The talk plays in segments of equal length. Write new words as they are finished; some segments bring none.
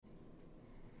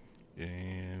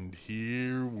And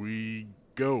here we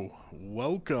go.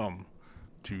 Welcome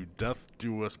to Death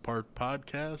Do Us Part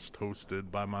podcast, hosted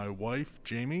by my wife,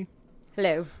 Jamie.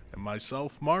 Hello. And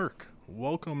myself, Mark.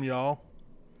 Welcome, y'all.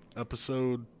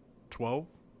 Episode 12?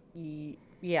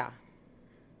 Yeah.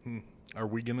 Are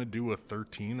we going to do a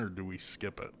 13 or do we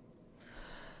skip it?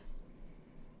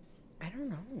 I don't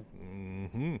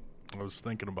know. I was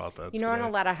thinking about that You know, on a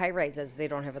lot of high-rises, they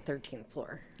don't have a 13th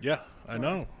floor. Yeah, I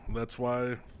know. That's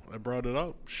why I brought it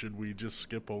up. Should we just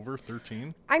skip over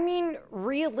 13? I mean,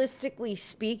 realistically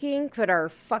speaking, could our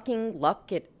fucking luck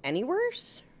get any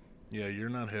worse? Yeah, you're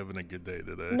not having a good day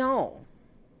today. No.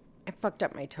 I fucked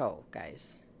up my toe,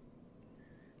 guys.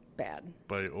 Bad.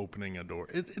 By opening a door.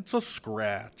 It's a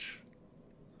scratch.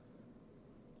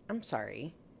 I'm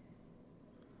sorry.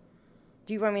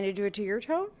 Do you want me to do it to your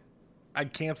toe? I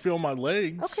can't feel my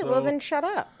legs. Okay, well then shut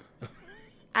up.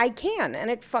 I can, and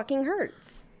it fucking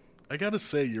hurts. I gotta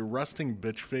say, your resting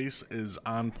bitch face is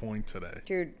on point today.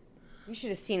 Dude, you should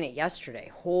have seen it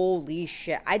yesterday. Holy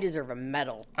shit. I deserve a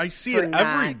medal. I see it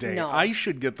every day. No. I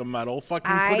should get the medal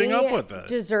fucking putting up with it. I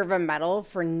deserve a medal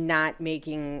for not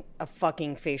making a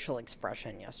fucking facial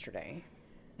expression yesterday.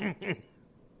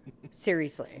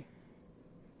 Seriously.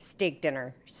 Steak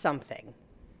dinner, something.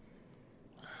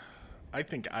 I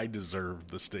think I deserve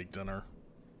the steak dinner.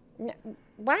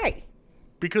 Why?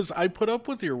 Because I put up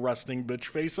with your resting bitch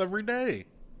face every day.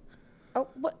 Oh,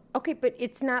 what? Okay, but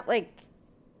it's not like,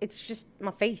 it's just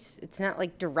my face. It's not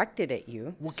like directed at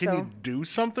you. Well, can you do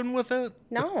something with it?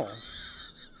 No.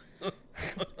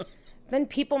 Then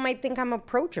people might think I'm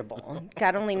approachable.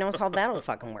 God only knows how that'll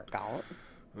fucking work out.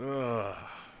 Ugh.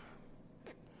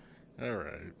 All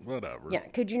right, whatever. Yeah,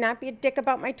 could you not be a dick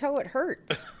about my toe? It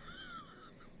hurts.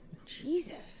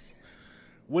 Jesus.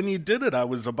 When you did it, I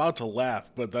was about to laugh,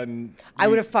 but then... I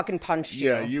would have fucking punched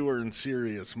you. Yeah, you were in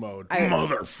serious mode.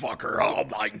 Motherfucker, oh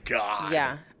my God.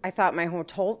 Yeah, I thought my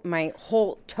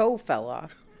whole toe fell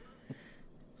off.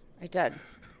 I did.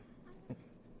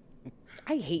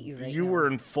 I hate you right now. You were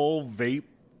in full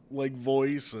vape-like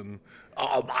voice and...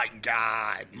 Oh my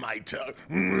God, my toe.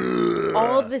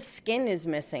 All of the skin is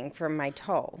missing from my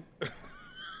toe.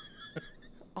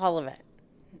 All of it.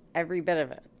 Every bit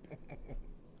of it.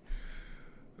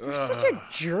 You're such a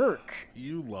jerk.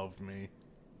 You love me.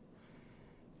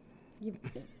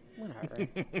 Whatever.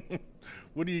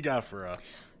 What do you got for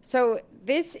us? So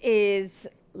this is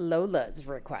Lola's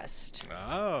request.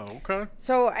 Oh, okay.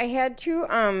 So I had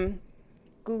to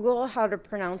Google how to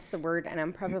pronounce the word, and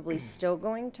I'm probably still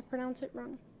going to pronounce it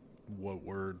wrong. What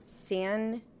word?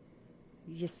 San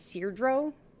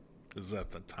Ysidro. Is that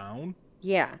the town?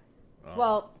 Yeah. Oh.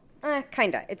 Well,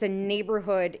 kinda. It's a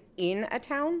neighborhood in a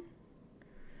town.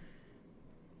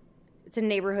 It's a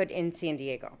neighborhood in San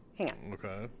Diego. Hang on.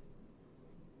 Okay.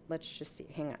 Let's just see.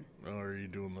 Hang on. Oh, are you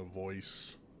doing the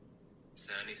voice?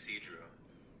 San Ysidro.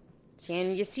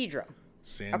 San Ysidro.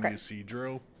 San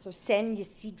Ysidro? So San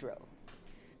Ysidro.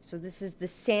 So this is the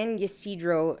San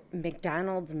Ysidro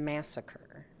McDonald's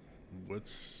Massacre.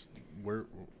 Where?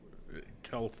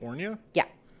 California? Yeah.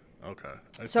 Okay.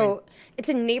 It's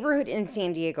a neighborhood in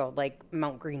San Diego, like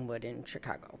Mount Greenwood in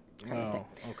Chicago. Oh,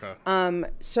 okay.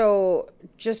 So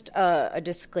just a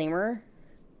disclaimer.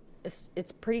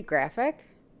 It's pretty graphic.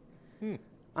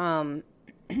 Yeah,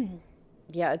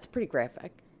 it's pretty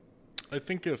graphic. I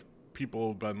think if people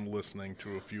have been listening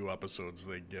to a few episodes,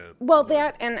 they get... Well,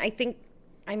 that, and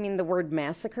the word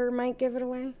massacre might give it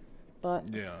away,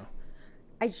 but... Yeah.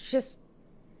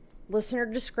 Listener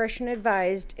discretion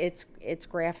advised. It's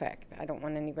graphic. I don't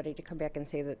want anybody to come back and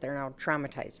say that they're now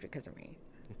traumatized because of me.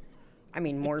 I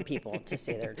mean, more people to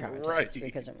say they're traumatized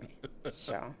because of me.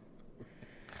 So,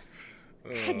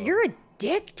 God, you're a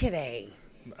dick today.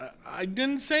 I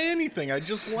didn't say anything. I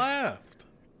just laughed.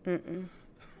 I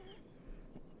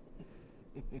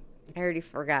already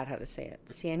forgot how to say it.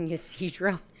 San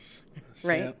Ysidro,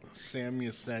 right? San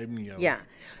Ysidro. Yeah.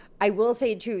 I will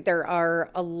say, too, there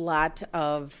are a lot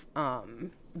of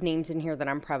names in here that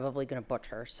I'm probably going to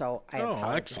butcher, so I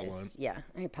apologize. Excellent. Yeah,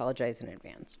 I apologize in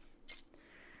advance.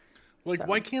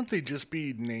 Why can't they just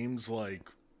be names like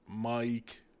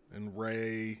Mike and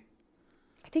Ray?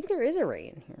 I think there is a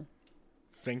Ray in here.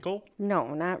 Finkel?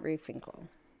 No, not Ray Finkel.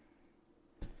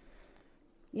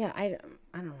 Yeah, I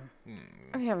don't know.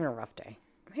 I'm having a rough day.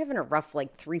 I'm having a rough,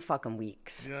 3 fucking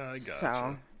weeks. Yeah, I gotcha.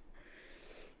 So...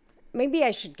 maybe I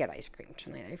should get ice cream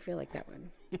tonight. I feel like that would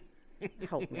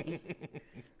help me.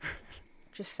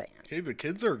 Just saying. Hey, the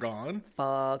kids are gone.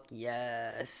 Fuck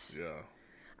yes. Yeah.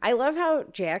 I love how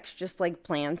Jax just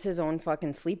plans his own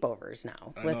fucking sleepovers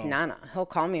now with Nana. He'll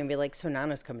call me and be like, so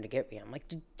Nana's coming to get me. I'm like,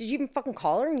 did you even fucking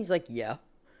call her? And he's like, yeah.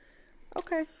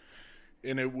 Okay.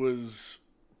 And it was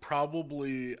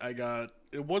probably,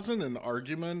 it wasn't an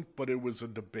argument, but it was a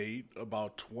debate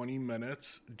about 20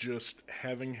 minutes just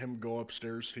having him go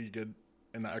upstairs to get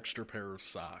an extra pair of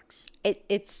socks.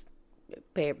 It's,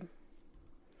 babe.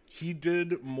 He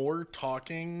did more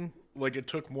talking, like it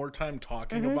took more time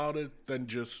talking about it than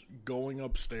just going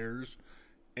upstairs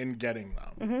and getting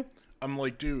them. I'm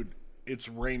like, dude, it's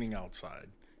raining outside.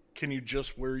 Can you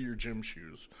just wear your gym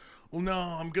shoes? Well, no,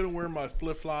 I'm going to wear my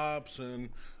flip-flops and,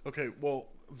 okay, well,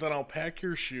 then I'll pack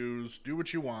your shoes, do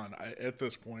what you want. At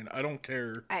this point, I don't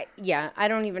care. I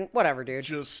don't even, whatever, dude.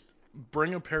 Just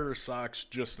bring a pair of socks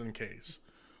just in case.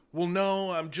 Well,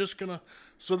 no, I'm just going to.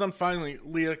 So then finally,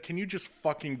 Leah, can you just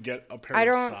fucking get a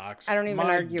pair of socks? I don't even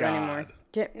argue anymore.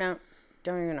 No,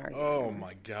 don't even argue. Oh, anymore.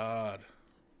 my God.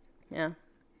 Yeah.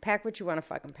 Pack what you want to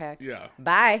fucking pack. Yeah.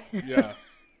 Bye. Yeah.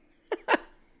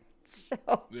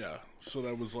 So. Yeah. So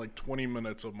that was like 20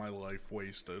 minutes of my life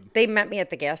wasted. They met me at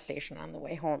the gas station on the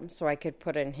way home so I could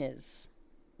put in his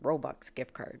Robux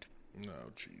gift card. No,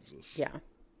 Jesus. Yeah.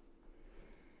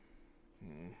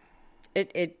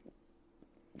 It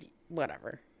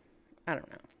whatever. I don't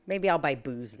know. Maybe I'll buy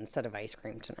booze instead of ice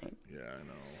cream tonight. Yeah, I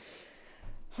know.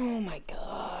 Oh my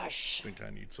gosh. I think I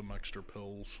need some extra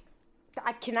pills.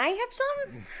 Can I have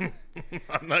some?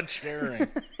 I'm not sharing.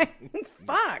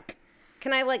 Fuck.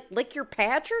 Can I, like, lick your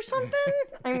patch or something?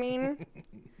 I mean.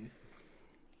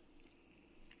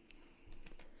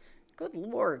 Good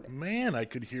Lord. Man, I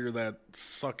could hear that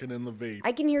sucking in the vape.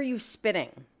 I can hear you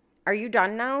spitting. Are you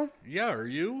done now? Yeah, are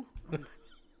you?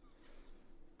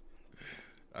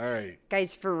 All right.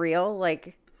 Guys, for real,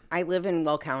 like, I live in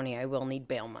Will County. I will need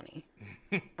bail money.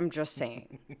 I'm just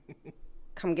saying.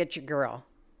 Come get your girl.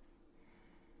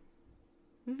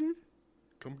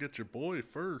 Come get your boy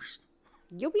first.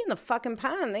 You'll be in the fucking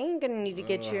pond. They ain't gonna need to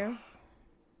get you.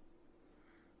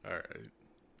 All right.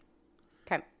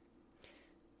 Okay.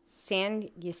 San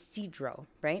Ysidro,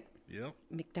 right? Yep.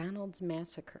 McDonald's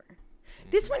Massacre.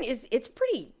 This one it's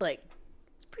pretty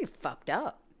fucked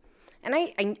up. And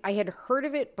I had heard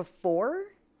of it before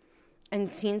and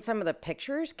seen some of the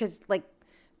pictures because, like,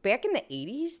 back in the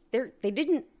 80s, they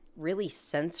didn't really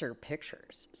censor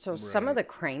pictures. So some of the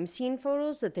crime scene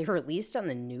photos that they released on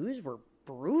the news were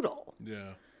brutal.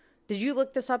 Yeah. Did you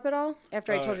look this up at all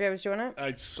after I told you I was doing it?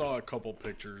 I saw a couple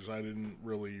pictures. I didn't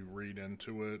really read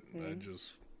into it. I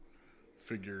just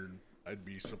figured I'd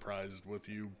be surprised with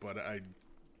you, but I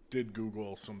did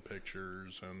Google some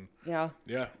pictures and yeah,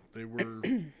 they were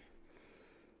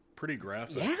pretty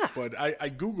graphic. Yeah. But I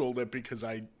Googled it because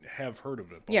I have heard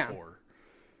of it before.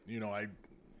 Yeah. You know, I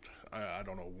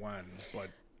don't know when,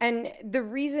 but And the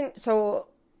reason, so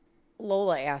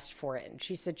Lola asked for it, and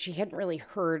she said she hadn't really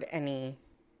heard any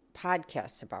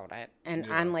podcasts about it.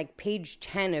 And on, like, page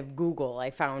 10 of Google, I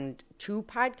found 2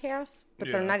 podcasts,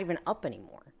 but they're not even up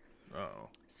anymore. oh.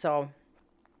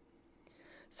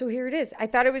 So here it is. I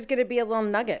thought it was going to be a little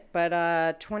nugget,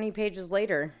 but 20 pages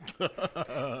later,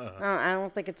 I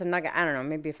don't think it's a nugget. I don't know.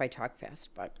 Maybe if I talk fast,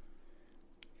 but.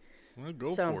 Well,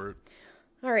 go for it.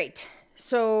 All right.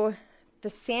 So the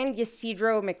San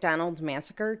Ysidro McDonald's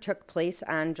Massacre took place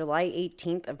on July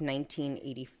 18th of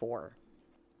 1984.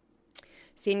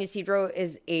 San Ysidro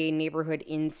is a neighborhood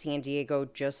in San Diego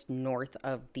just north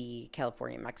of the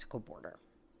California-Mexico border.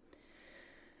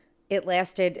 It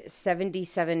lasted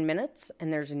 77 minutes,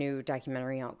 and there's a new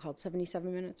documentary out called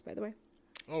 77 Minutes, by the way.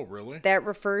 Oh, really? That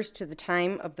refers to the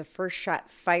time of the first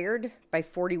shot fired by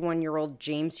 41-year-old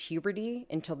James Huberty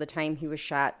until the time he was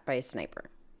shot by a sniper.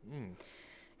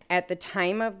 At the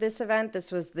time of this event,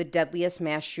 this was the deadliest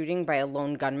mass shooting by a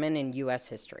lone gunman in U.S.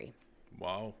 history.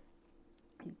 Wow.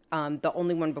 The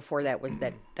only one before that was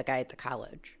the guy at the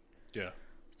college. Yeah.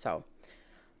 So,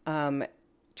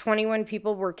 21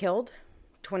 people were killed,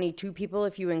 22 people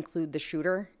if you include the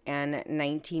shooter, and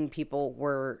 19 people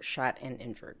were shot and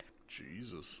injured.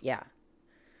 Jesus. Yeah.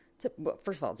 Well,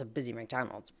 first of all, it's a busy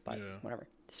McDonald's, but whatever.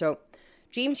 So,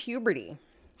 James Huberty,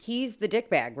 he's the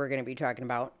dickbag we're going to be talking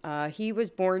about. He was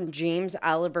born James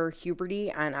Oliver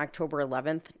Huberty on October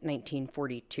 11th,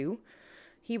 1942.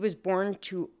 He was born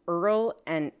to Earl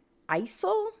and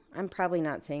Isel, I'm probably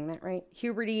not saying that right,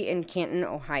 Huberty in Canton,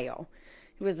 Ohio.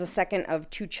 He was the second of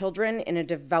 2 children in a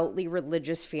devoutly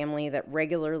religious family that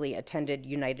regularly attended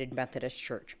United Methodist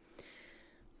Church.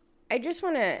 I just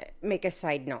want to make a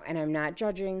side note, and I'm not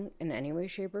judging in any way,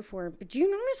 shape, or form, but do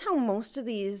you notice how most of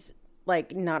these, like,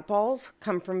 nutballs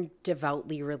come from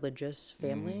devoutly religious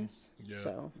families? Yeah,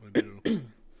 so. I do.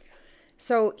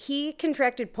 So he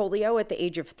contracted polio at the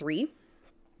age of 3.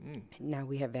 Now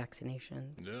we have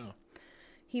vaccinations. Yeah.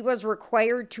 He was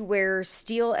required to wear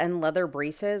steel and leather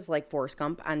braces like Forrest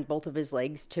Gump on both of his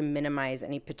legs to minimize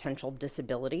any potential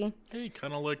disability. Hey,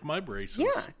 kind of like my braces.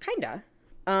 Yeah, kind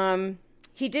of.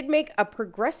 He did make a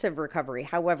progressive recovery.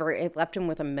 However, it left him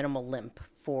with a minimal limp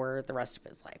for the rest of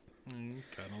his life. Kind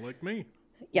of like me.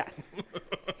 Yeah.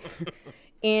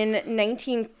 In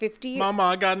 1950... Mama,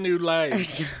 I got new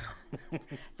legs.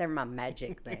 They're my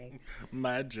magic legs.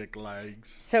 Magic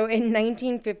legs. So in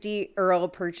 1950, Earl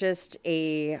purchased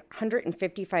a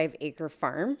 155-acre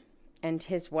farm, and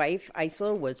his wife,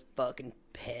 Isla, was fucking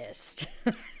pissed.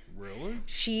 Really?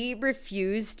 She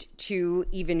refused to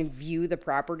even view the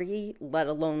property, let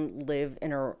alone live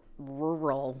in a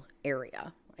rural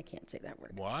area. I can't say that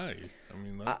word. Why? I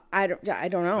mean, that, I don't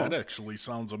know. that actually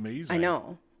sounds amazing. I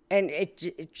know. And it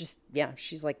just, yeah,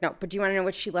 she's like, no. But do you want to know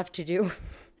what she left to do?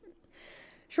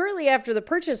 Shortly after the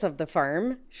purchase of the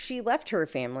farm, she left her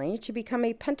family to become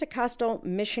a Pentecostal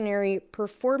missionary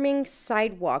performing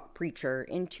sidewalk preacher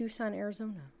in Tucson,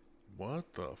 Arizona.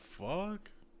 What the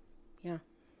fuck? Yeah.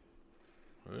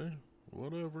 Hey,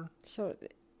 whatever. So, is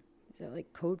that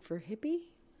like code for hippie?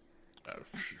 I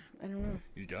don't know.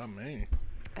 You got me.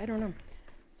 I don't know.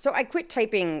 So I quit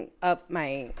typing up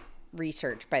my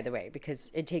research, by the way,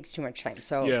 because it takes too much time.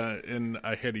 So Yeah, and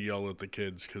I had to yell at the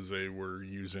kids because they were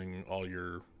using all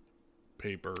your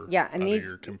paper and out these, of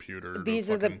your computer these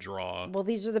to are fucking the, draw. Well,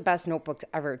 these are the best notebooks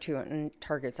ever, too, and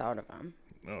Target's out of them.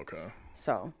 Okay.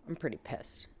 So I'm pretty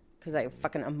pissed because I have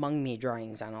fucking Among Me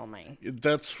drawings on all my...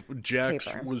 That's Jax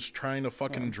paper. was trying to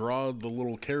fucking draw the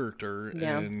little character,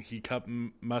 and he kept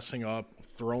messing up,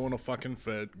 throwing a fucking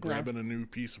fit, grabbing a new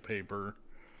piece of paper.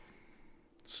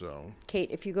 So, Kate,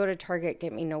 if you go to Target,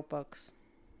 get me notebooks.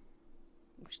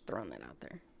 I'm just throwing that out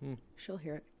there. She'll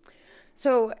hear it.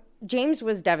 So James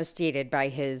was devastated by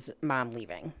his mom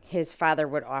leaving. His father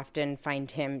would often find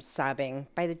him sobbing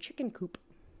by the chicken coop.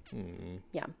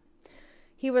 Yeah.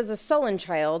 He was a sullen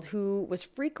child who was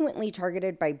frequently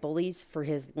targeted by bullies for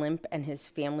his limp and his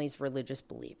family's religious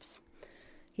beliefs.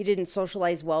 He didn't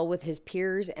socialize well with his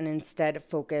peers and instead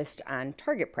focused on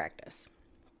target practice.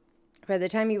 By the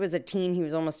time he was a teen, he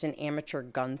was almost an amateur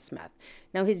gunsmith.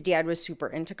 Now, his dad was super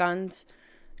into guns,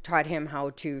 taught him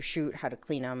how to shoot, how to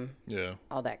clean them,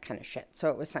 all that kind of shit. So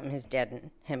it was something his dad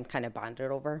and him kind of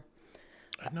bonded over.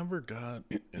 I never got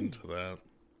into that.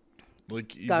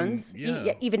 Like, even, Guns?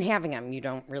 Yeah. Even having them, you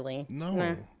don't really. No.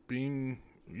 Nah. Being,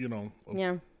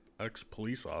 a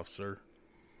ex-police officer.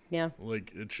 Yeah.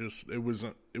 Like, it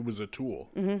was a tool,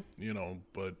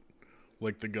 but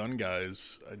like the gun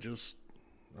guys, I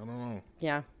don't know.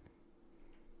 Yeah.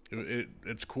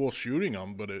 It's cool shooting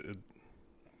them, but I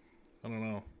don't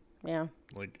know. Yeah.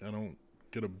 Like, I don't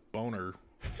get a boner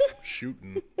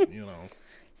shooting,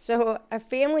 So a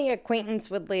family acquaintance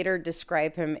would later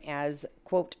describe him as,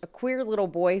 quote, a queer little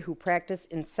boy who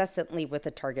practiced incessantly with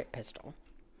a target pistol.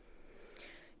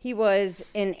 He was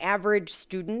an average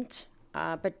student,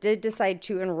 but did decide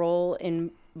to enroll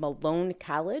in Malone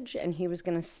College, and he was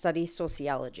going to study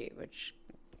sociology, which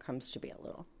comes to be a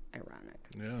little ironic.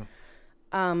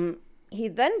 Yeah. He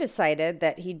then decided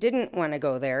that he didn't want to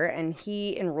go there, and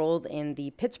he enrolled in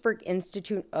the Pittsburgh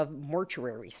Institute of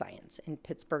Mortuary Science in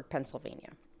Pittsburgh, Pennsylvania.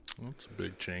 That's a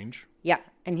big change. Yeah,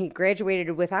 and he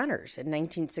graduated with honors in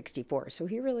 1964, so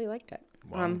he really liked it.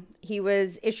 Wow. He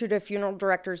was issued a funeral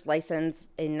director's license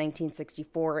in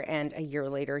 1964, and a year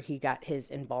later he got his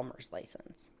embalmer's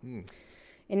license. In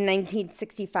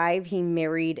 1965, he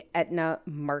married Etna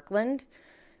Markland,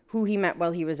 who he met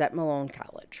while he was at Malone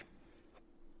College.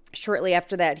 Shortly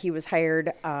after that, he was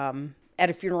hired at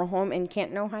a funeral home in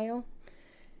Canton, Ohio.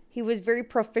 He was very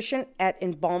proficient at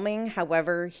embalming.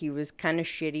 However, he was kind of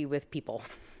shitty with people.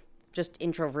 Just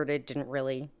introverted, didn't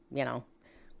really,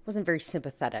 wasn't very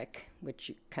sympathetic, which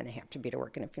you kind of have to be to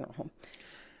work in a funeral home.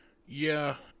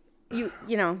 Yeah. You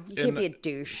can't be a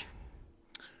douche.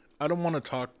 I don't want to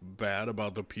talk bad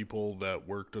about the people that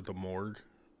worked at the morgue,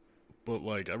 but,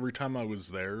 like, every time I was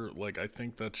there, like, I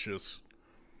think that's just...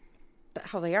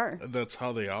 How they are. That's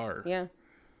how they are. Yeah.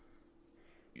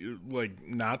 Like,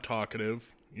 not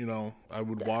talkative, I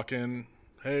would walk in,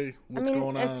 hey, what's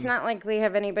going on? It's not like they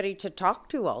have anybody to talk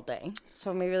to all day,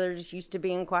 so maybe they're just used to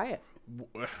being quiet.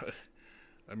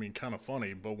 I mean, kind of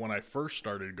funny, but when I first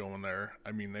started going there,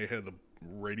 they had the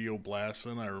radio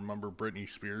blasting. I remember Britney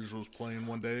Spears was playing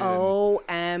one day.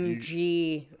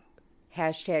 OMG.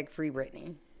 Hashtag free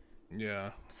Britney.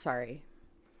 Yeah. Sorry.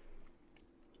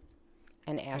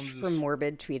 And Ash from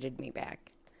Morbid tweeted me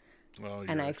back. Oh,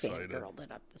 and I excited. fangirled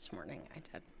it up this morning. I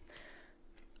did.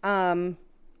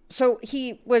 So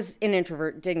he was an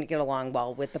introvert, didn't get along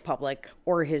well with the public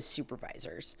or his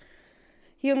supervisors.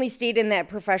 He only stayed in that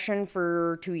profession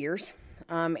for 2 years.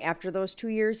 After those 2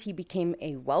 years, he became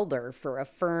a welder for a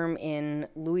firm in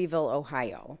Louisville,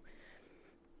 Ohio.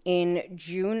 In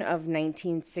June of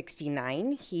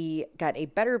 1969, he got a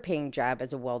better paying job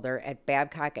as a welder at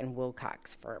Babcock and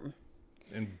Wilcox firm.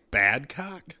 And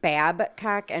Badcock?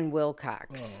 Babcock and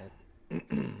Wilcox.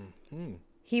 Oh.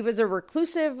 He was a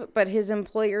reclusive, but his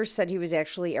employer said he was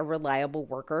actually a reliable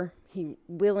worker. He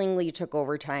willingly took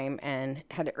overtime and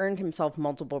had earned himself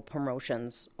multiple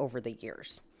promotions over the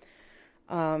years.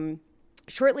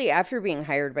 Shortly after being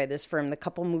hired by this firm, the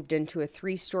couple moved into a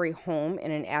 3-story home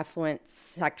in an affluent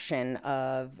section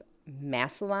of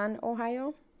Massacre,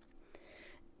 Ohio.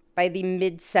 By the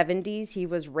mid-70s, he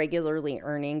was regularly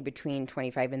earning between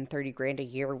 $25,000 and $30,000 a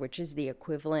year, which is the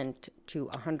equivalent to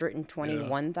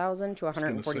 $121,000 to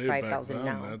 $145,000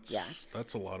 now.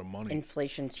 That's a lot of money.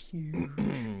 Inflation's huge.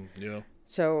 Yeah.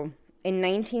 So in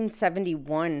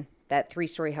 1971, that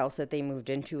 3-story house that they moved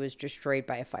into was destroyed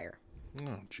by a fire.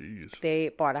 Oh, jeez. They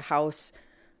bought a house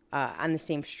on the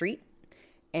same street,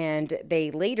 and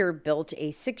they later built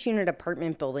a 6-unit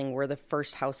apartment building where the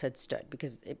first house had stood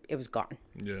because it was gone.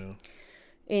 Yeah.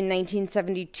 In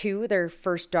 1972, their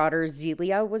first daughter,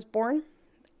 Zelia, was born.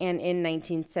 And in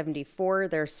 1974,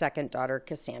 their second daughter,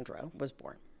 Cassandra, was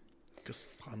born.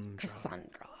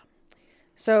 Cassandra.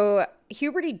 So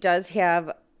Huberty does have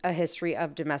a history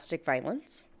of domestic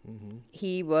violence. Mm-hmm.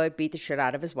 He would beat the shit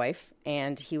out of his wife,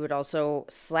 and he would also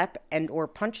slap and or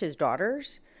punch his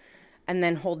daughters and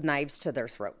then hold knives to their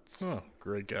throats. Oh,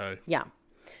 great guy. Yeah.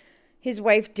 His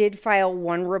wife did file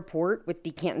one report with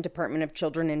the Canton Department of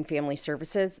Children and Family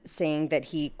Services saying that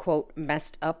he, quote,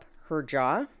 messed up her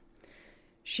jaw.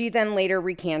 She then later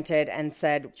recanted and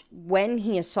said when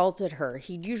he assaulted her,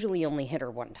 he'd usually only hit her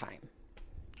one time.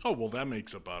 Oh, well, that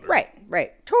makes it better.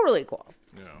 Right. Totally cool.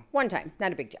 Yeah. One time.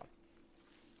 Not a big deal.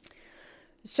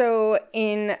 So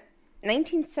in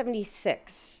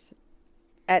 1976,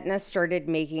 Aetna started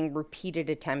making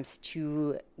repeated attempts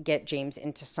to get James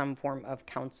into some form of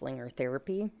counseling or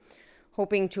therapy,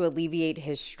 hoping to alleviate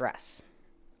his stress.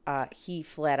 He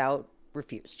flat out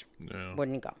refused. Yeah.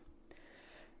 Wouldn't go.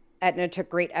 Aetna took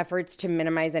great efforts to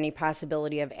minimize any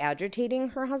possibility of agitating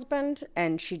her husband,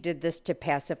 and she did this to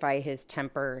pacify his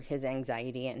temper, his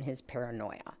anxiety, and his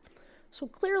paranoia. So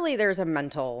clearly there's a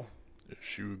mental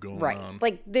issue going on.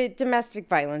 Like the domestic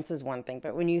violence is one thing,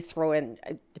 but when you throw in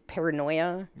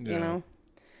paranoia, you know.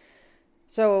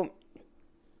 So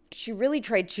she really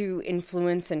tried to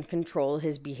influence and control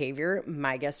his behavior.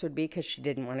 My guess would be because she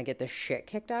didn't want to get the shit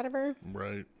kicked out of her.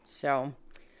 Right. So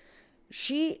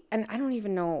she, and I don't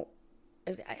even know,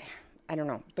 I don't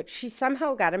know, but she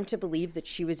somehow got him to believe that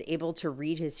she was able to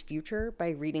read his future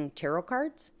by reading tarot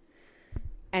cards.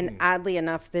 And oddly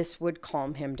enough, this would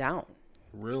calm him down.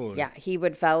 Really? Yeah, he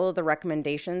would follow the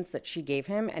recommendations that she gave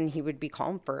him, and he would be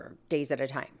calm for days at a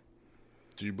time.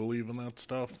 Do you believe in that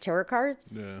stuff? Tarot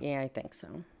cards? Yeah. Yeah, I think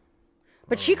so.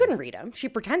 But she couldn't read them. She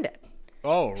pretended.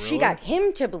 Oh, really? She got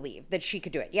him to believe that she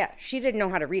could do it. Yeah, she didn't know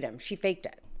how to read them. She faked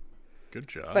it. Good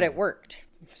job. But it worked.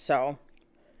 So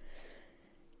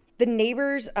the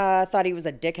neighbors thought he was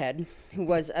a dickhead who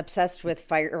was obsessed with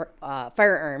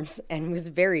firearms and was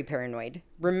very paranoid,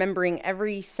 remembering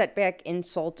every setback,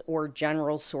 insult, or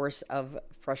general source of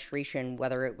frustration,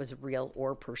 whether it was real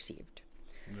or perceived.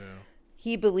 Yeah.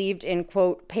 He believed in,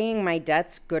 quote, paying my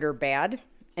debts, good or bad,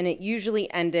 and it usually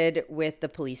ended with the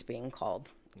police being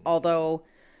called. Although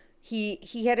he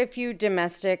had a few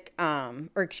disorderly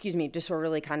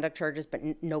conduct charges,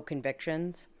 but no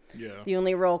convictions. Yeah. The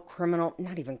only real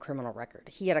not even criminal record.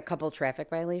 He had a couple traffic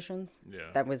violations. Yeah.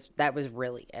 That was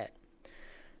really it.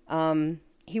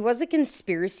 He was a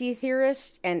conspiracy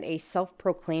theorist and a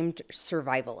self-proclaimed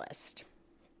survivalist.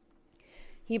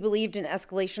 He believed an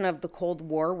escalation of the Cold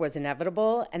War was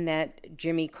inevitable and that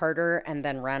Jimmy Carter and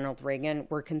then Ronald Reagan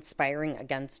were conspiring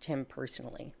against him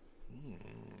personally.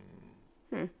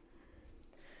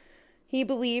 He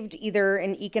believed either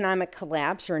an economic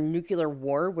collapse or a nuclear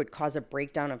war would cause a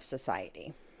breakdown of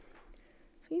society.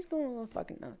 So he's going a little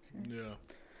fucking nuts here. Yeah.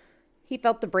 He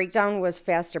felt the breakdown was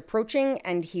fast approaching,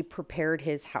 and he prepared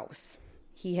his house.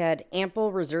 He had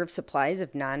ample reserve supplies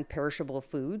of non-perishable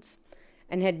foods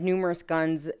and had numerous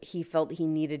guns he felt he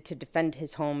needed to defend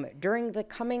his home during the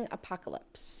coming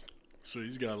apocalypse. So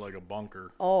he's got like a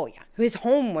bunker. Oh, yeah. His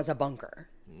home was a bunker,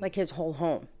 like his whole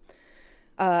home.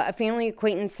 A family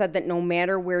acquaintance said that no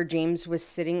matter where James was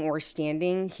sitting or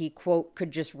standing, he, quote, could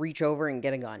just reach over and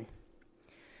get a gun.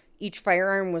 Each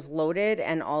firearm was loaded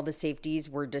and all the safeties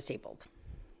were disabled.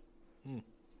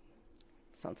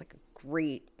 Sounds like a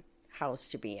great house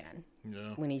to be in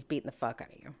when he's beating the fuck out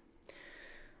of you.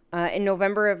 In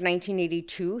November of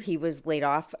 1982, he was laid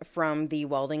off from the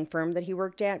welding firm that he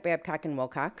worked at, Babcock &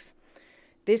 Wilcox.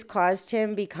 This caused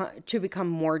him to become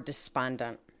more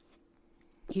despondent.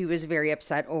 He was very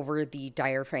upset over the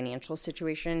dire financial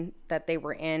situation that they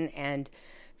were in and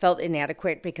felt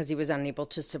inadequate because he was unable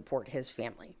to support his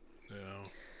family. Yeah.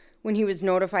 When he was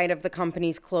notified of the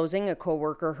company's closing, a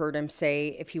coworker heard him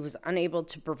say if he was unable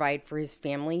to provide for his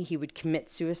family, he would commit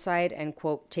suicide and,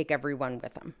 quote, take everyone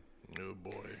with him. Oh,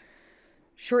 boy.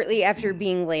 Shortly after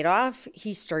being laid off,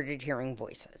 he started hearing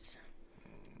voices.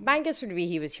 My guess would be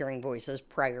he was hearing voices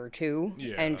prior to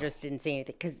and just didn't say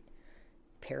anything because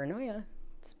paranoia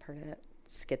is part of that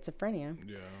schizophrenia.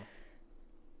 Yeah.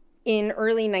 In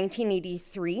early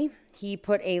 1983, he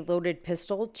put a loaded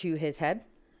pistol to his head.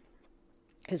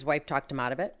 His wife talked him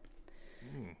out of it.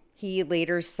 He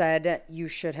later said, "You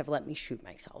should have let me shoot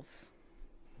myself."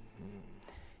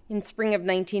 In spring of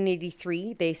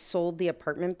 1983, they sold the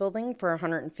apartment building for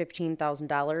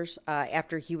 $115,000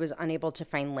 after he was unable to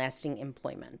find lasting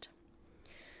employment.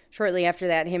 Shortly after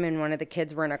that, him and one of the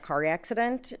kids were in a car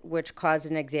accident, which caused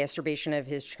an exacerbation of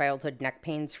his childhood neck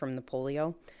pains from the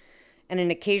polio and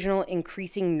an occasional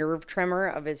increasing nerve tremor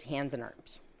of his hands and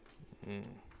arms.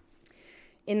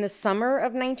 In the summer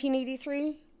of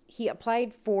 1983, he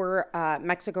applied for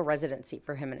Mexico residency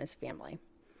for him and his family.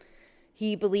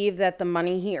 He believed that the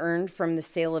money he earned from the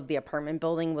sale of the apartment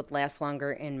building would last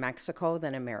longer in Mexico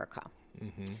than America.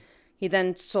 Mm-hmm. He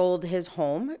then sold his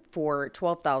home for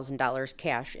 $12,000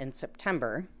 cash in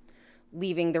September,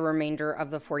 leaving the remainder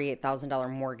of the $48,000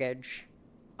 mortgage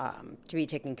to be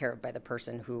taken care of by the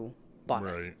person who bought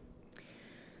it.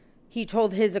 He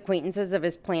told his acquaintances of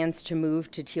his plans to move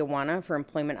to Tijuana for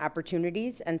employment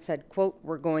opportunities and said, quote,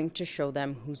 "We're going to show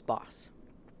them who's boss."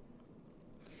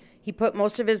 He put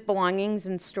most of his belongings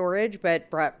in storage, but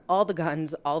brought all the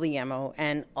guns, all the ammo,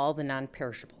 and all the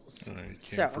non-perishables. You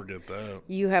can't forget that.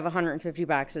 You have 150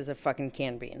 boxes of fucking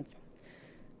canned beans.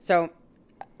 So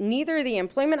neither the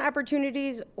employment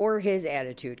opportunities or his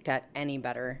attitude got any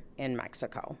better in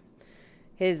Mexico.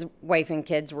 His wife and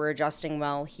kids were adjusting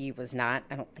well. He was not.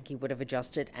 I don't think he would have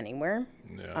adjusted anywhere.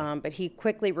 Yeah. But he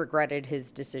quickly regretted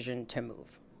his decision to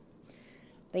move.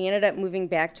 They ended up moving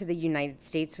back to the United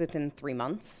States within 3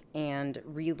 months and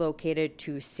relocated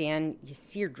to San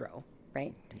Ysidro,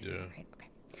 right? Yeah. Right? Okay.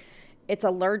 It's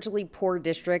a largely poor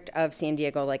district of San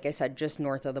Diego, like I said, just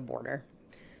north of the border.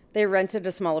 They rented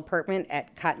a small apartment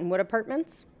at Cottonwood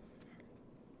Apartments.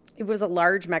 It was a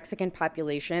large Mexican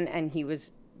population, and he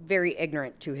was very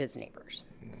ignorant to his neighbors.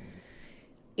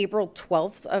 April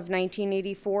 12th of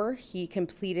 1984, he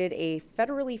completed a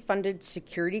federally funded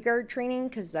security guard training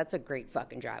because that's a great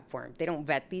fucking job for him. They don't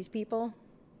vet these people.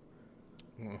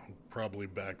 Well, probably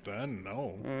back then,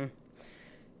 no.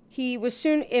 He was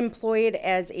soon employed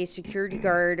as a security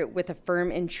guard with a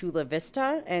firm in Chula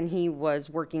Vista, and he was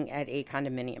working at a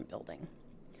condominium building.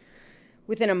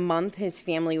 Within a month, his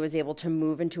family was able to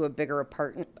move into a bigger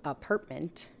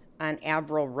apartment on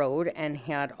Averill Road and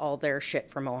had all their shit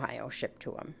from Ohio shipped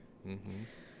to him. Mm-hmm.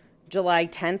 July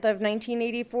 10th of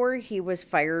 1984, he was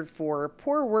fired for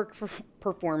poor work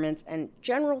performance and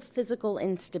general physical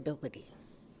instability.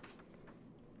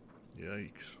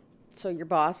 Yikes. So your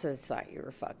bosses thought you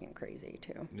were fucking crazy,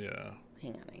 too. Yeah.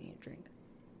 Hang on, I need a drink.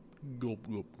 Gulp,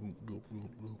 gulp, gulp, gulp,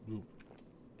 gulp, gulp, gulp.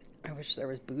 I wish there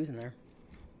was booze in there.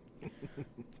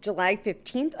 July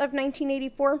 15th of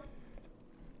 1984,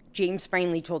 James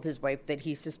finally told his wife that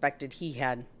he suspected he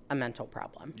had a mental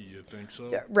problem. You think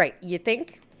so? Right. You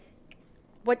think?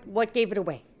 What gave it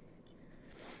away?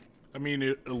 I mean,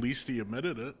 at least he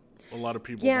admitted it. A lot of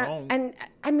people don't. And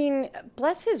I mean,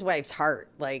 bless his wife's heart.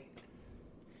 Like,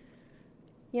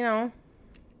 you know,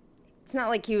 it's not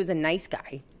like he was a nice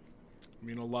guy. I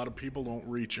mean, a lot of people don't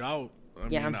reach out. I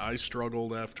mean, I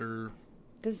struggled after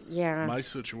my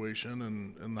situation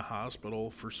in the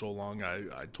hospital for so long.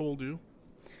 I told you.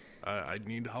 I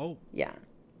need help. Yeah.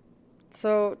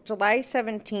 So July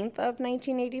 17th of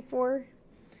 1984,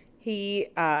 he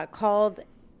called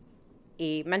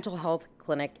a mental health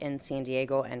clinic in San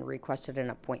Diego and requested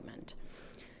an appointment.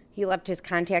 He left his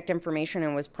contact information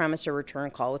and was promised a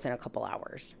return call within a couple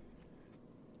hours.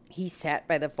 He sat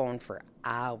by the phone for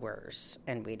hours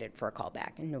and waited for a call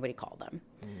back, and nobody called him.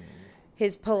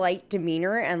 His polite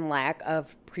demeanor and lack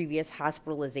of previous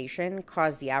hospitalization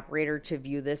caused the operator to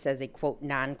view this as a, quote,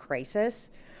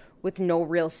 non-crisis with no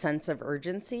real sense of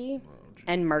urgency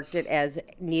and marked it as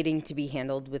needing to be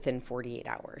handled within 48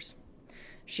 hours.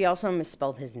 She also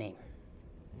misspelled his name.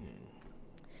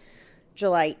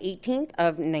 July 18th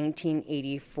of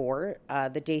 1984,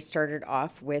 the day started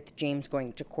off with James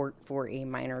going to court for a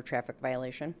minor traffic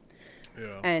violation.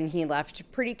 Yeah. And he left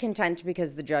pretty content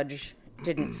because the judge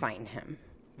didn't fine him.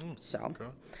 So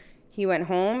he went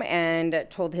home and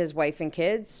told his wife and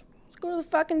kids, let's go to the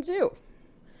fucking zoo.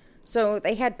 So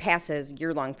they had passes,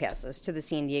 year-long passes, to the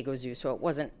San Diego Zoo, so it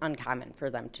wasn't uncommon for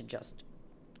them to just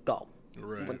go.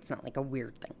 Right. It's not like a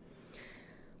weird thing.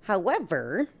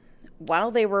 However, while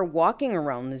they were walking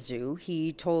around the zoo,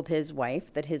 he told his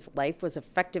wife that his life was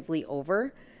effectively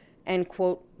over and,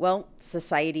 quote, well,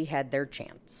 society had their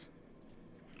chance.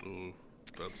 Ooh,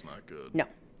 that's not good. No.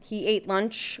 He ate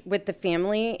lunch with the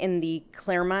family in the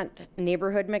Claremont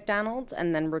neighborhood McDonald's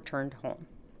and then returned home.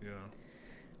 Yeah.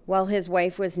 While his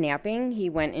wife was napping, he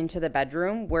went into the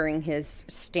bedroom wearing his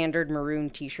standard maroon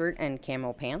t-shirt and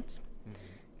camo pants.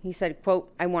 He said,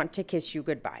 quote, I want to kiss you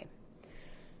goodbye.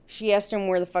 She asked him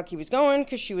where the fuck he was going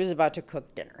because she was about to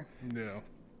cook dinner. Yeah.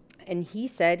 And he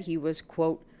said he was,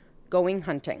 quote, going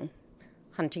hunting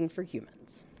for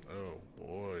humans. Oh,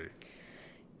 boy.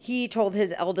 He told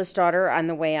his eldest daughter on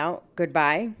the way out,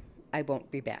 goodbye, I won't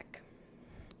be back.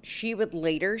 She would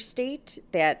later state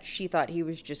that she thought he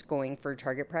was just going for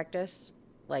target practice,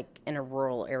 like in a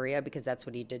rural area, because that's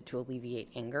what he did to alleviate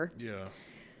anger. Yeah.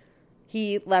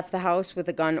 He left the house with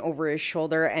a gun over his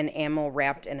shoulder and ammo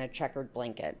wrapped in a checkered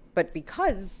blanket. But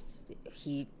because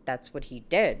that's what he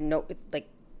did, they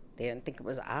didn't think it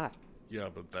was odd. Yeah,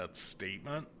 but that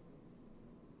statement?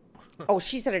 Oh,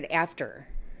 she said it after.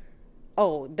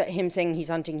 Oh, him saying he's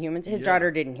hunting humans? His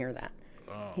daughter didn't hear that.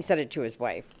 Oh. He said it to his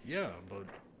wife. Yeah, but...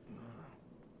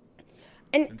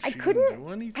 And I she didn't do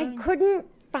anything? couldn't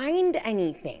find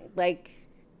anything. Like,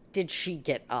 did she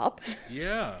get up?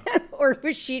 Yeah. Or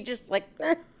was she just like,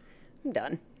 I'm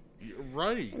done.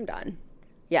 Right. I'm done.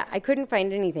 Yeah, I couldn't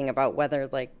find anything about whether,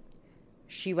 like,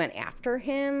 she went after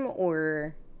him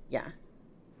or, yeah.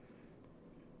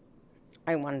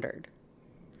 I wondered.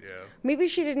 Yeah. Maybe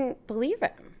she didn't believe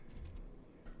him.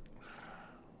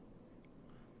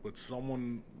 With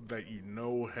someone that you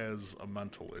know has a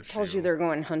mental issue. Tells you they're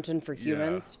going hunting for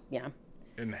humans. Yeah.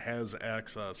 And has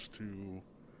access to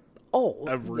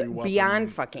every weapon.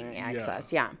 Beyond fucking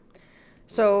access, yeah.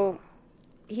 So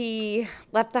he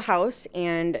left the house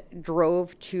and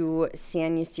drove to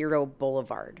San Ysidro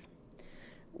Boulevard.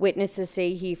 Witnesses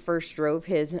say he first drove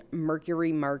his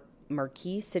Mercury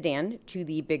Marquis sedan to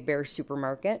the Big Bear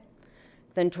supermarket,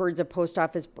 then towards a post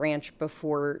office branch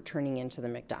before turning into the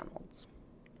McDonald's.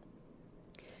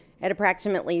 At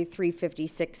approximately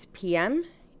 3:56 p.m.,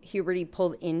 Huberty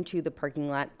pulled into the parking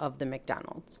lot of the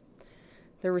McDonald's.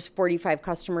 There was 45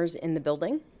 customers in the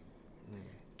building.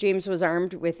 James was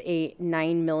armed with a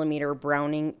 9mm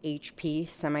Browning HP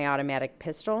semi-automatic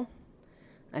pistol,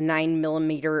 a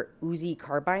 9mm Uzi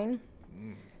carbine,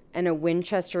 and a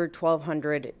Winchester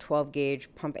 1200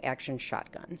 12-gauge pump-action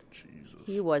shotgun. Jesus.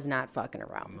 He was not fucking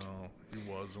around. No, he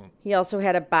wasn't. He also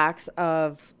had a box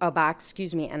and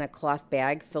a cloth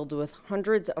bag filled with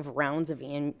hundreds of rounds of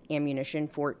ammunition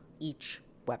for each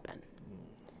weapon.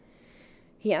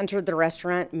 He entered the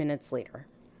restaurant minutes later.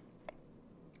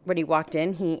 When he walked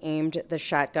in, he aimed the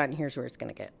shotgun. Here's where it's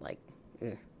going to get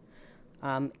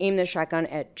aimed the shotgun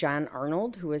at John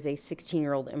Arnold, who was a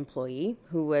 16-year-old employee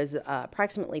who was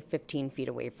approximately 15 feet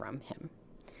away from him.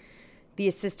 The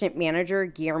assistant manager,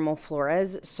 Guillermo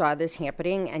Flores, saw this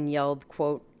happening and yelled,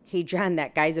 quote, "Hey, John,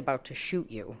 that guy's about to shoot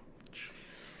you."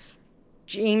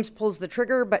 James pulls the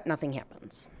trigger, but nothing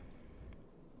happens.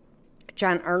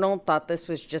 John Arnold thought this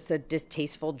was just a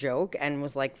distasteful joke and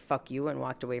was like, fuck you, and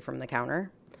walked away from the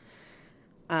counter.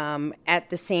 At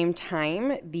the same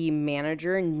time, the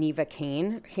manager, Neva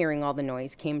Kane, hearing all the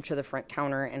noise, came to the front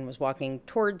counter and was walking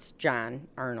towards John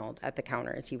Arnold at the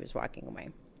counter as he was walking away.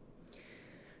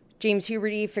 James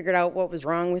Huberty figured out what was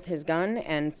wrong with his gun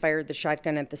and fired the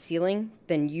shotgun at the ceiling.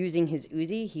 Then, using his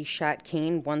Uzi, he shot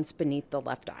Kane once beneath the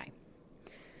left eye.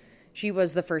 She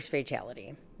was the first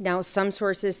fatality. Now, some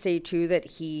sources say, too, that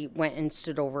he went and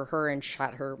stood over her and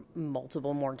shot her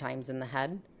multiple more times in the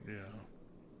head. Yeah.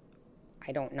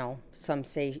 I don't know. Some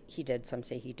say he did, some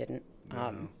say he didn't.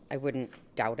 Yeah. I wouldn't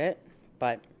doubt it,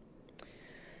 but...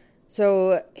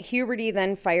 So, Huberty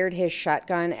then fired his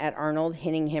shotgun at Arnold,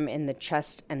 hitting him in the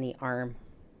chest and the arm.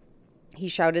 He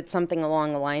shouted something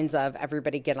along the lines of,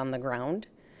 "Everybody get on the ground."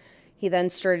 He then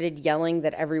started yelling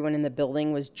that everyone in the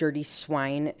building was dirty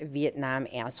swine, Vietnam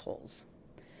assholes.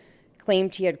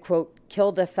 Claimed he had, quote,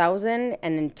 killed 1,000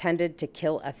 and intended to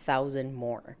kill 1,000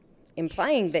 more,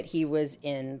 implying that he was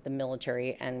in the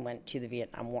military and went to the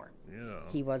Vietnam War. Yeah.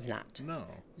 He was not. No.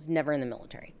 He was never in the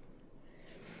military.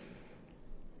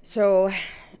 So,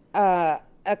 a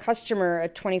customer, a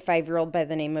 25-year-old by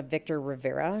the name of Victor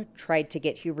Rivera, tried to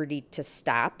get Huberty to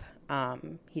stop.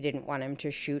 He didn't want him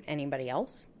to shoot anybody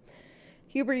else.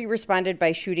 Huberty responded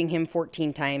by shooting him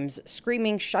 14 times,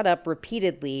 screaming "shut up"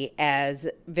 repeatedly as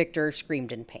Victor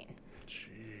screamed in pain.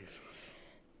 Jesus.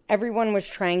 Everyone was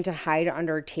trying to hide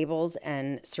under tables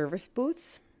and service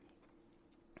booths.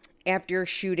 After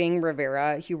shooting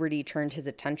Rivera, Huberty turned his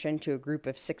attention to a group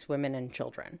of 6 women and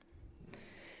children.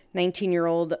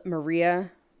 19-year-old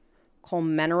Maria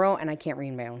Colmenero, and I can't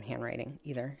read my own handwriting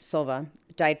either, Silva,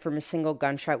 died from a single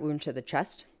gunshot wound to the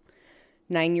chest.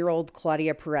 9-year-old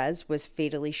Claudia Perez was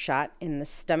fatally shot in the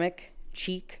stomach,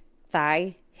 cheek,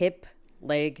 thigh, hip,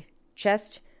 leg,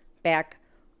 chest, back,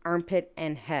 armpit,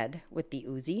 and head with the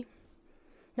Uzi.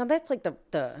 Now that's like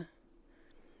the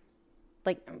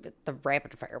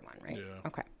rapid fire one, right? Yeah.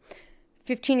 Okay.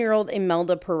 15-year-old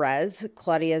Imelda Perez,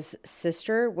 Claudia's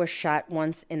sister, was shot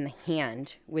once in the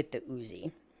hand with the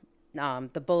Uzi.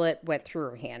 The bullet went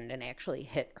through her hand and actually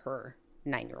hit her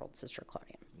 9-year-old sister,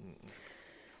 Claudia.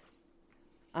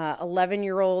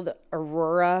 11-year-old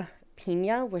Aurora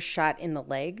Pena was shot in the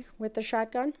leg with a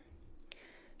shotgun.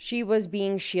 She was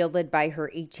being shielded by her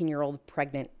 18-year-old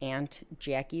pregnant aunt,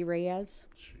 Jackie Reyes.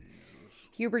 Jesus.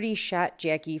 Huberty shot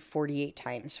Jackie 48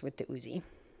 times with the Uzi.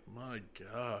 My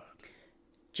God.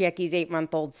 Jackie's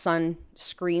 8-month-old son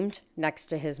screamed next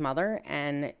to his mother,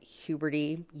 and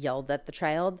Huberty yelled at the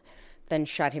child, then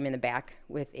shot him in the back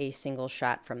with a single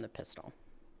shot from the pistol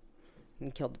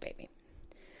and killed the baby.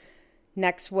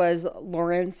 Next was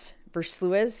Lawrence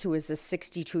Versluis, who was a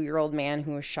 62-year-old man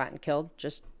who was shot and killed,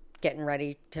 just getting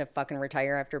ready to fucking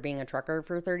retire after being a trucker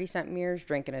for 30-something years,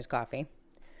 drinking his coffee.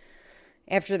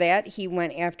 After that, he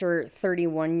went after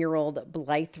 31-year-old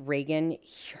Blythe Reagan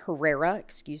Herrera,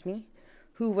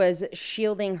 who was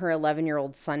shielding her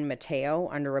 11-year-old son Mateo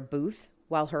under a booth,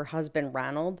 while her husband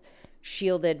Ronald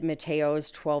shielded Mateo's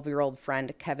 12-year-old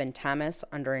friend Kevin Thomas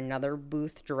under another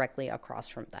booth directly across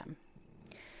from them.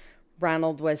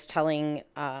 Ronald was telling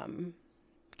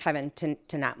Kevin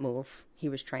to not move. He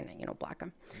was trying to, block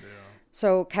him. Yeah.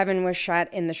 So Kevin was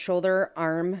shot in the shoulder,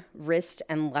 arm, wrist,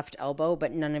 and left elbow,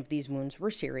 but none of these wounds were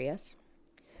serious.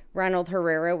 Ronald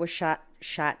Herrera was shot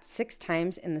 6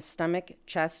 times in the stomach,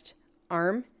 chest,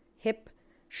 arm, hip,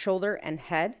 shoulder, and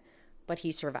head, but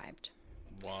he survived.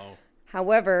 Wow.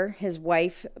 However, his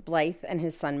wife, Blythe, and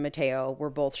his son, Mateo, were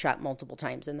both shot multiple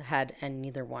times in the head, and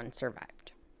neither one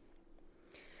survived.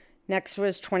 Next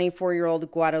was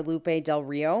 24-year-old Guadalupe Del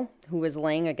Rio, who was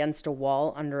laying against a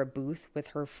wall under a booth with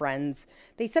her friends.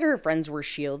 They said her friends were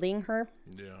shielding her.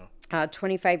 Yeah.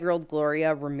 25-year-old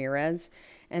Gloria Ramirez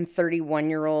and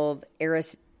 31-year-old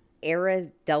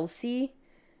Aradelcy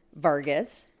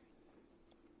Vargas.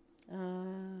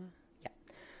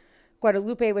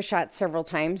 Guadalupe was shot several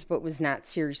times, but was not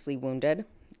seriously wounded.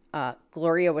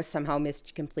 Gloria was somehow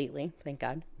missed completely, thank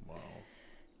God. Wow.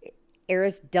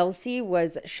 Aradelcy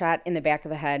was shot in the back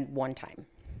of the head 1 time.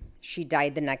 She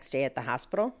died the next day at the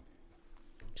hospital.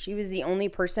 She was the only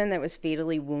person that was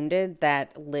fatally wounded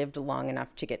that lived long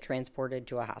enough to get transported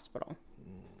to a hospital.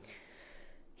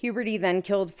 Huberty then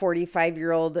killed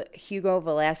 45-year-old Hugo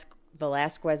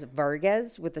Velasquez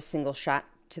Vargas with a single shot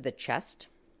to the chest.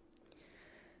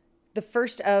 The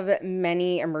first of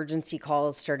many emergency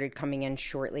calls started coming in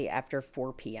shortly after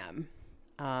 4 p.m.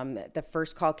 The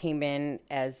first call came in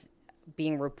as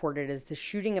being reported as the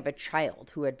shooting of a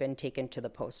child who had been taken to the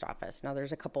post office. Now,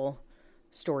 there's a couple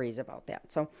stories about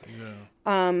that. So,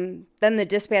 then the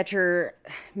dispatcher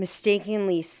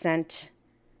mistakenly sent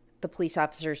the police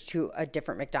officers to a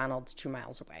different McDonald's 2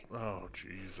 miles away. Oh,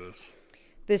 Jesus.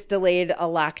 This delayed a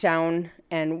lockdown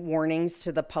and warnings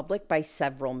to the public by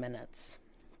several minutes.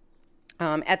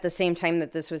 At the same time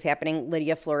that this was happening,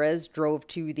 Lydia Flores drove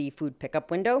to the food pickup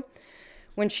window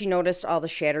when she noticed all the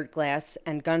shattered glass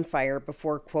and gunfire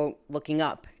before, quote, looking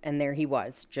up, and there he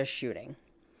was, just shooting.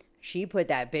 She put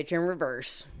that bitch in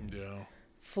reverse. Yeah.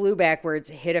 Flew backwards,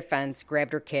 hit a fence,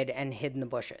 grabbed her kid, and hid in the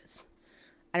bushes.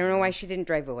 I don't know why she didn't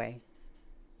drive away.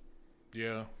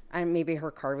 Yeah. Maybe her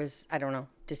car was, I don't know,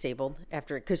 disabled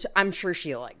after it. Because I'm sure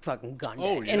she, fucking gunned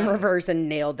it yeah. in reverse and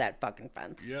nailed that fucking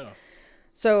fence. Yeah.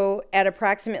 So at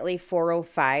approximately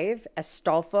 4:05,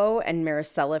 Astolfo and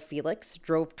Maricela Felix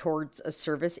drove towards a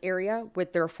service area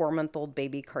with their 4-month-old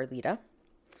baby, Carlita.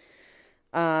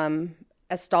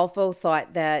 Astolfo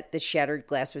thought that the shattered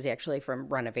glass was actually from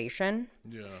renovation.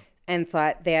 Yeah. And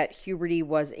thought that Huberty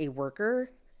was a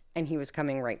worker and he was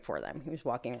coming right for them. He was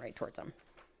walking right towards them.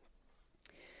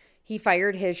 He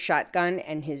fired his shotgun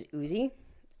and his Uzi.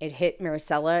 It hit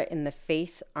Maricela in the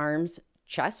face, arms,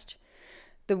 chest.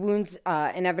 The wounds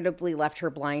inevitably left her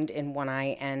blind in one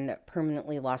eye and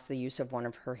permanently lost the use of one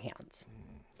of her hands.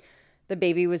 The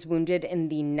baby was wounded in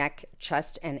the neck,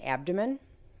 chest, and abdomen,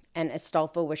 and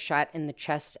Astolfo was shot in the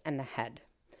chest and the head.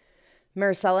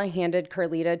 Maricela handed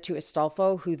Carlita to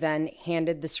Astolfo, who then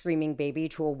handed the screaming baby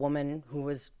to a woman who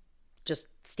was just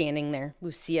standing there,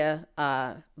 Lucia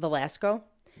Velasco.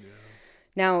 Yeah.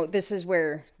 Now, this is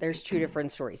where there's two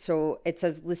different stories. So it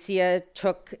says Lucia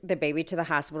took the baby to the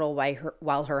hospital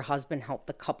while her husband helped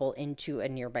the couple into a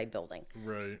nearby building.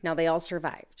 Right. Now, they all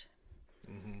survived.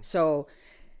 Mm-hmm. So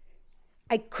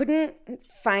I couldn't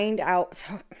find out.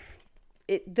 So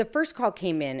the first call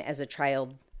came in as a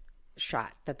child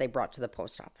shot that they brought to the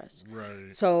post office.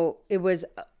 Right. So it was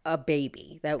a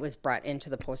baby that was brought into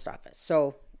the post office.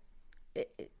 So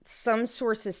some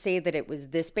sources say that it was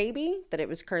this baby, that it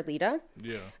was Carlita.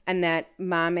 Yeah. And that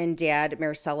mom and dad,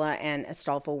 Maricela and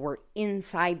Astolfo, were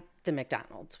inside the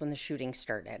McDonald's when the shooting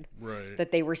started. Right.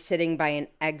 That they were sitting by an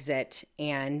exit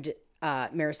and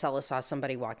Maricela saw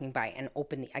somebody walking by and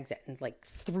opened the exit and like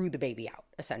threw the baby out,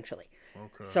 essentially.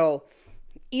 Okay. So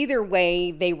either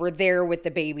way, they were there with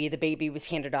the baby. The baby was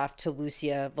handed off to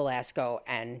Lucia Velasco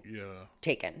and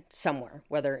taken somewhere,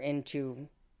 whether into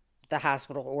the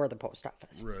hospital or the post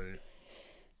office. Right.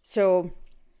 So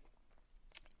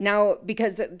now,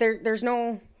 because there's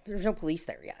no police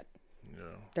there yet. Yeah.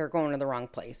 They're going to the wrong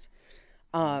place.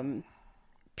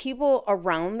 People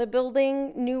around the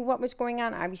building knew what was going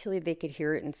on. Obviously, they could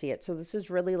hear it and see it. So this is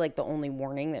really like the only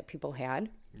warning that people had.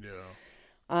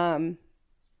 Yeah.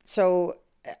 So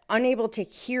unable to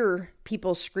hear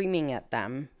people screaming at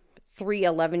them, 3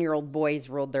 11-year-old boys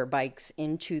rode their bikes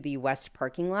into the west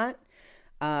parking lot.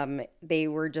 They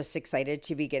were just excited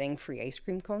to be getting free ice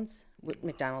cream cones.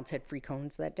 McDonald's had free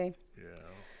cones that day.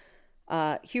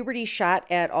 Yeah. Huberty shot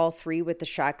at all 3 with the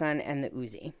shotgun and the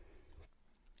Uzi.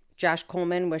 Josh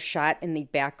Coleman was shot in the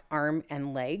back arm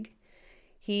and leg.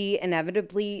 He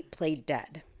inevitably played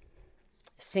dead,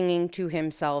 singing to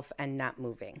himself and not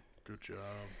moving. Good job.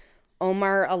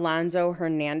 Omar Alonso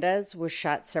Hernandez was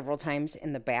shot several times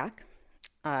in the back.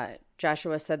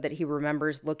 Joshua said that he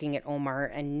remembers looking at Omar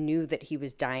and knew that he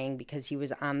was dying because he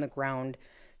was on the ground,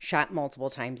 shot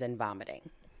multiple times and vomiting.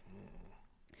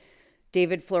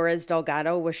 David Flores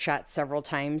Delgado was shot several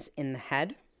times in the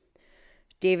head.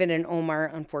 David and Omar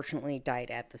unfortunately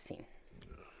died at the scene.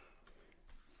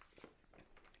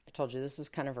 I told you this was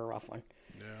kind of a rough one.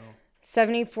 Yeah.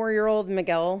 74-year-old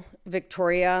Miguel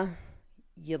Victoria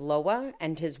Yaloa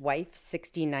and his wife,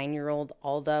 69-year-old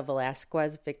Alda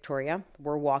Velasquez Victoria,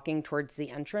 were walking towards the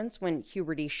entrance when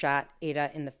Huberty shot Ada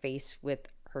in the face with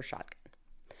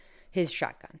his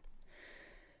shotgun.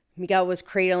 Miguel was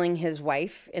cradling his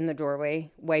wife in the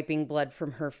doorway, wiping blood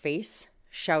from her face,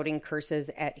 shouting curses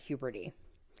at Huberty.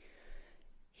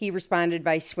 He responded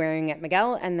by swearing at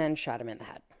Miguel and then shot him in the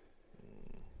head.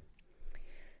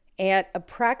 At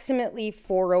approximately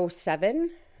 4:07,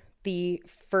 the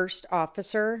first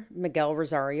officer, Miguel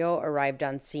Rosario, arrived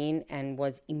on scene and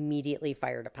was immediately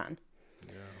fired upon.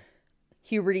 Yeah.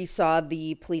 Huberty saw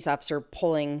the police officer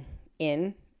pulling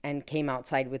in and came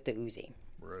outside with the Uzi.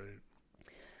 Right.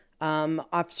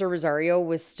 Officer Rosario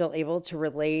was still able to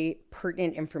relay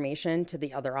pertinent information to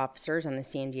the other officers on the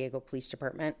San Diego Police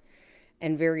Department.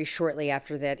 And very shortly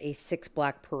after that, a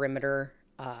 6-block perimeter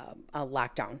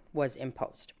lockdown was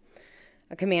imposed.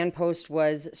 A command post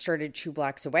was started 2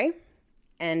 blocks away,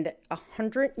 and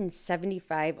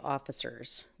 175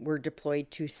 officers were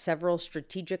deployed to several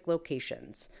strategic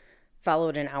locations,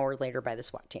 followed an hour later by the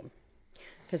SWAT team.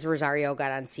 Because Rosario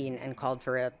got on scene and called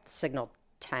for a signal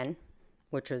 10,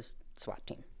 which was SWAT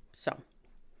team. So,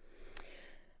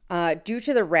 due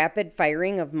to the rapid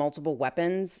firing of multiple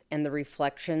weapons and the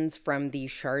reflections from the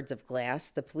shards of glass,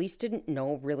 the police didn't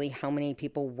know really how many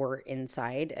people were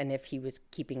inside and if he was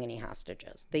keeping any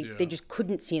hostages. They just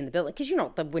couldn't see in the building because,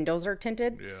 the windows are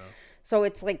tinted. Yeah. So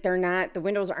it's like the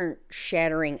windows aren't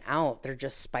shattering out. They're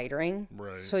just spidering.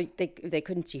 Right. So they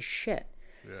couldn't see shit.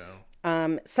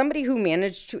 Yeah. Somebody who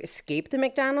managed to escape the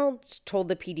McDonald's told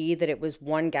the PD that it was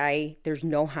one guy, there's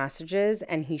no hostages,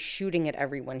 and he's shooting at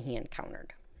everyone he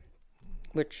encountered.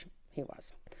 Which he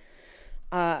was.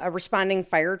 A responding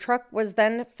fire truck was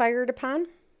then fired upon.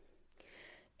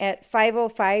 At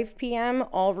 5:05 p.m.,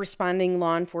 all responding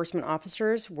law enforcement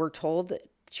officers were given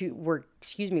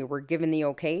the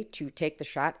okay to take the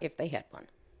shot if they had one.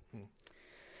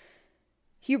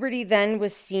 Huberty then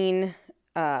was seen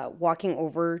walking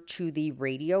over to the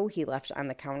radio he left on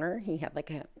the counter. He had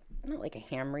not like a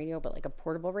ham radio, but like a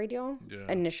portable radio.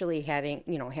 Yeah. Initially having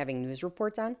news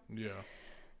reports on. Yeah.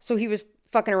 So he was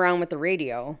fucking around with the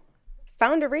radio,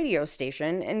 found a radio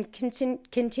station, and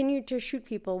continued to shoot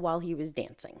people while he was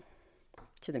dancing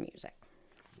to the music.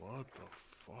 What the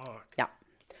fuck? Yeah.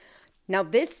 Now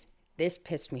this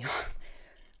pissed me off,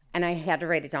 and I had to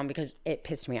write it down because it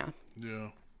pissed me off. Yeah.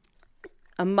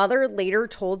 A mother later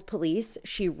told police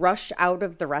she rushed out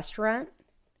of the restaurant,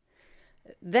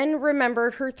 then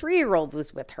remembered her 3-year-old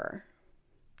was with her.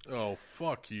 Oh,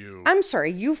 fuck you. I'm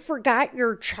sorry, you forgot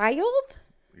your child?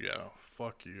 Yeah,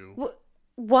 fuck you.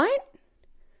 What?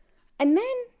 And then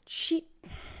she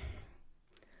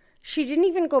didn't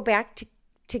even go back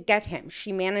to get him.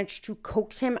 She managed to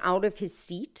coax him out of his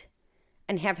seat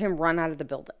and have him run out of the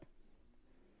building.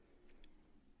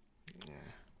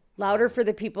 Louder for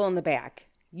the people in the back.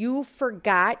 You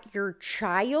forgot your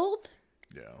child?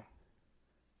 Yeah.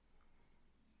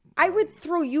 I would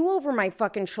throw you over my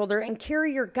fucking shoulder and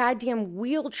carry your goddamn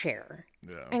wheelchair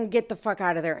and get the fuck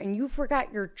out of there. And you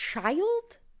forgot your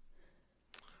child?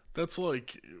 That's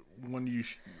like when you...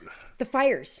 The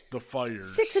fires.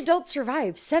 6 adults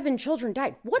survived. 7 children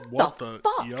died. What the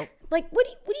fuck? Yep. Like, what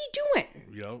are you doing?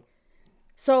 Yep.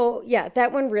 So, yeah,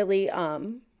 that one really had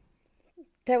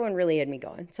me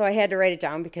going. So I had to write it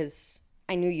down because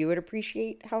I knew you would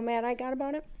appreciate how mad I got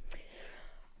about it.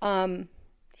 You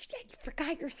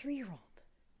forgot your 3-year-old.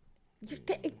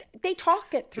 They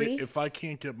talk at 3. If I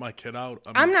can't get my kid out,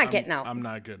 I'm not getting out. I'm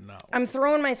not getting out. I'm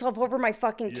throwing myself over my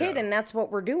fucking kid, and that's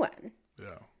what we're doing.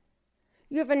 Yeah.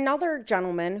 You have another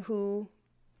gentleman who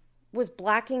was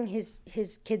blocking his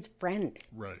kid's friend.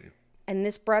 Right. And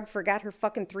this broad forgot her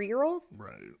fucking 3-year-old?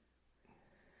 Right.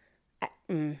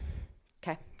 Okay.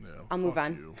 Yeah, I'll move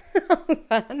on. I'll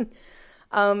move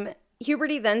on.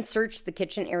 Huberty then searched the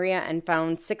kitchen area and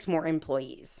found 6 more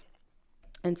employees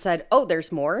and said, "Oh,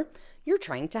 there's more? You're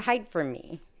trying to hide from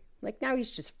me." Like, now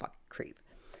he's just a fucking creep.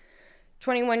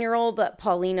 21-year-old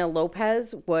Paulina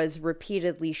Lopez was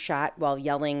repeatedly shot while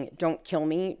yelling, don't kill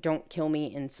me,"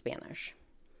 in Spanish.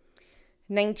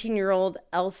 19-year-old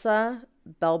Elsa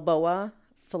Balboa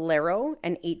Falero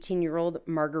and 18-year-old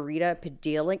Margarita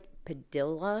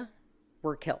Padilla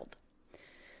were killed.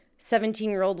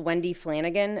 17-year-old Wendy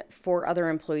Flanagan, 4 other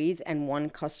employees, and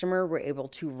 1 customer were able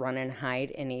to run and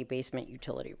hide in a basement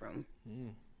utility room.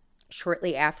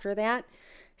 Shortly after that,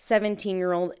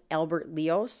 17-year-old Albert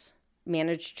Leos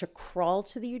managed to crawl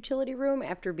to the utility room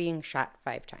after being shot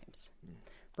 5 times.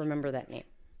 Remember that name.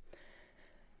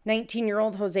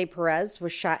 19-year-old Jose Perez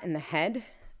was shot in the head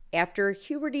after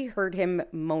Huberty heard him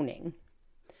moaning.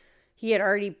 He had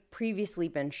already previously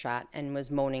been shot and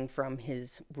was moaning from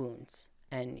his wounds,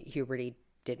 and Huberty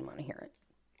didn't want to hear it.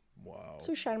 Wow.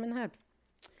 So shot him in the head.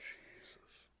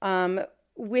 Jesus.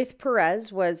 With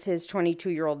Perez was his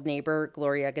 22-year-old neighbor,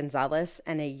 Gloria Gonzalez,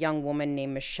 and a young woman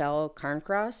named Michelle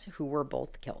Carncross, who were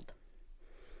both killed.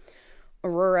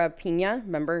 Aurora Pina,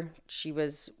 remember, she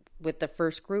was with the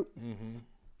first group. Mm-hmm.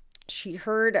 She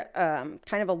heard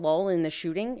kind of a lull in the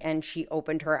shooting, and she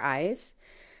opened her eyes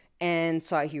and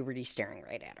saw Huberty staring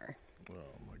right at her.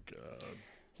 Oh, my God.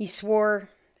 He swore,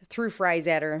 threw fries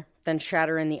at her, then shot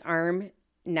her in the arm,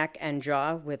 neck, and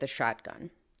jaw with a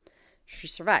shotgun. She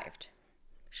survived.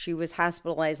 She was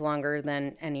hospitalized longer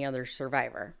than any other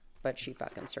survivor, but she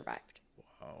fucking survived.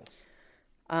 Wow.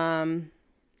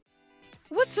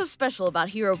 What's so special about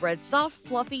Hero Bread's soft,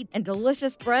 fluffy, and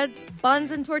delicious breads,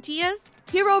 buns, and tortillas?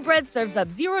 Hero Bread serves up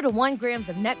 0 to 1 grams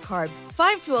of net carbs,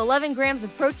 5 to 11 grams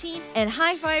of protein, and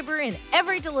high fiber in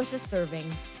every delicious serving.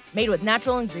 Made with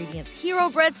natural ingredients, Hero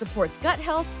Bread supports gut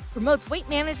health, promotes weight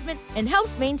management, and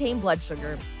helps maintain blood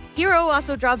sugar. Hero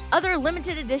also drops other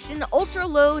limited edition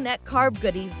ultra-low net carb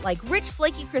goodies like rich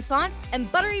flaky croissants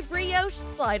and buttery brioche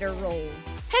slider rolls.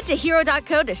 Head to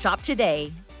hero.co to shop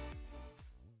today.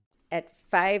 At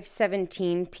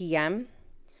 5:17 p.m.,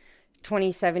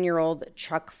 27-year-old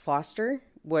Chuck Foster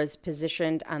was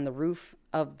positioned on the roof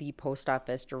of the post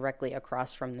office directly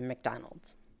across from the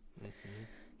McDonald's. Mm-hmm.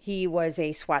 He was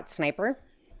a SWAT sniper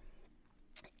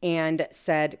and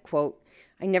said, quote,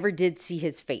 "I never did see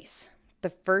his face. The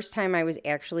first time I was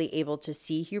actually able to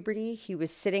see Huberty, he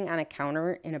was sitting on a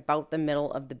counter in about the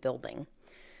middle of the building.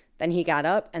 Then he got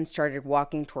up and started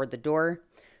walking toward the door,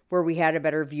 where we had a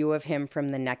better view of him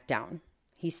from the neck down.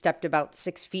 He stepped about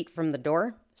 6 feet from the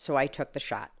door, so I took the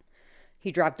shot.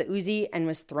 He dropped the Uzi and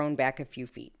was thrown back a few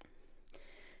feet.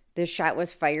 This shot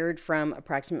was fired from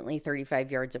approximately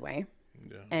 35 yards away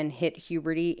and hit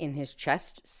Huberty in his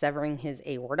chest, severing his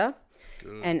aorta,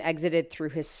 and exited through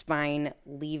his spine,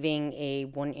 leaving a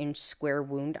 1-inch square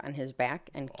wound on his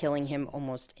back and killing him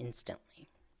almost instantly.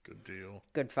 Good deal.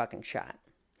 Good fucking shot.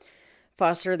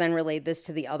 Foster then relayed this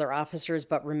to the other officers,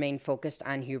 but remained focused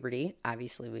on Huberty.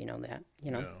 Obviously, we know that,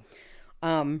 you know.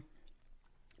 Yeah.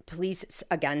 Police,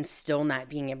 again, still not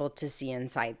being able to see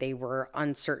inside. They were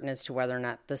uncertain as to whether or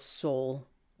not the sole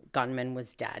gunman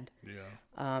was dead.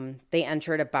 Yeah. They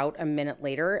entered about a minute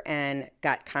later and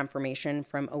got confirmation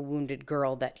from a wounded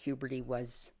girl that Huberty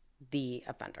was the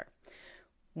offender.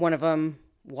 One of them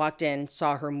walked in,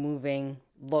 saw her moving,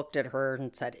 looked at her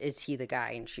and said, "Is he the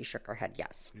guy?" And she shook her head,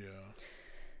 yes. Yeah.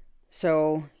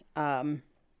 So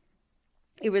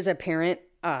it was apparent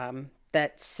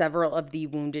that several of the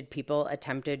wounded people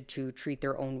attempted to treat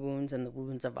their own wounds and the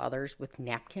wounds of others with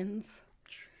napkins,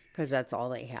 because that's all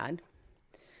they had.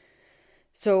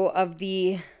 So of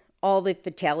all the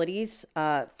fatalities,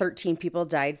 13 people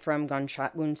died from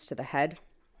gunshot wounds to the head,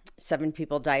 7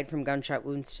 people died from gunshot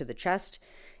wounds to the chest,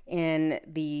 and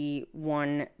the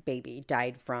one baby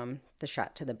died from the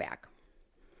shot to the back.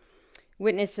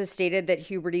 Witnesses stated that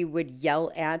Huberty would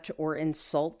yell at or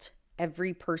insult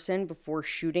every person before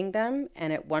shooting them,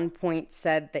 and at one point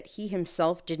said that he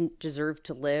himself didn't deserve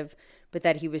to live, but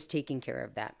that he was taking care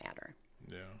of that matter.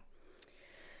 Yeah.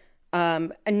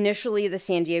 Initially, the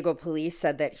San Diego police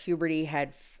said that Huberty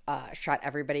had shot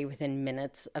everybody within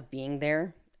minutes of being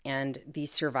there, and the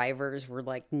survivors were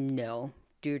like, no,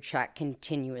 dude shot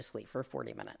continuously for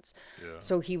 40 minutes. Yeah.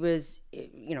 So he was,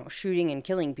 shooting and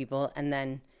killing people and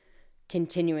then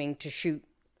continuing to shoot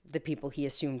the people he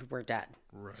assumed were dead.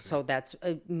 Right. So that's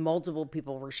multiple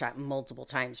people were shot multiple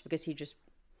times because he just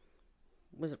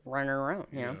was running around,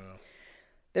 you know.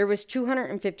 There was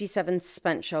 257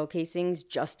 spent shell casings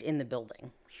just in the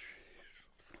building.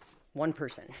 One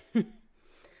person.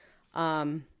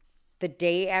 The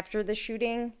day after the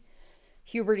shooting,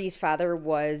 Huberty's father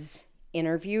was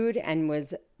interviewed and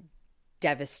was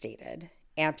devastated.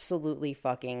 Absolutely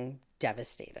fucking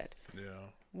devastated. Yeah.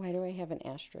 Why do I have an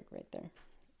asterisk right there?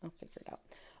 I'll figure it out.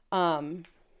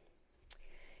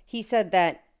 He said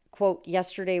that, quote,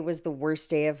 "Yesterday was the worst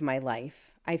day of my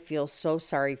life. I feel so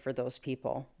sorry for those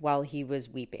people," while he was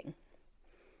weeping.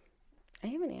 I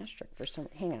have an asterisk for some.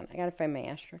 Hang on. I got to find my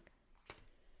asterisk.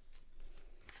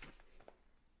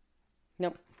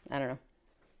 Nope. I don't know.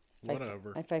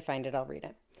 Whatever. If I find it, I'll read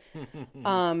it.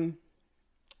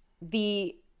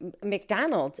 The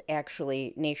McDonald's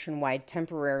actually nationwide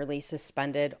temporarily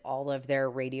suspended all of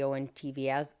their radio and TV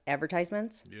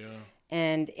advertisements. Yeah.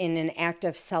 And in an act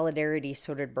of solidarity,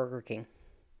 so did Burger King.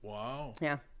 Wow.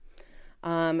 Yeah.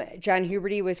 John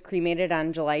Huberty was cremated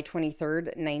on July 23rd,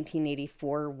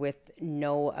 1984 with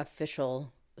no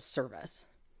official service.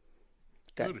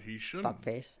 Good. He should.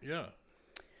 Fuckface. Yeah.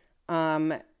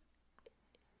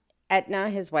 Etna,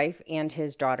 his wife, and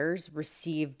his daughters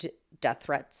received death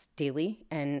threats daily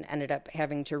and ended up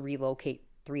having to relocate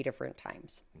 3 different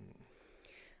times.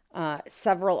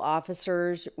 Several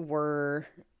officers were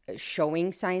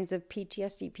showing signs of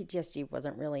PTSD. PTSD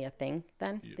wasn't really a thing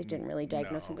then. They didn't really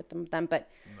diagnose it with them then, but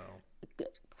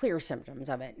clear symptoms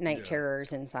of it. Night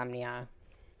terrors, insomnia.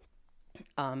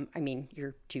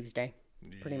 Your Tuesday,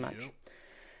 pretty much.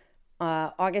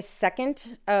 August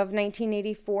 2nd of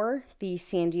 1984, the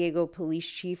San Diego police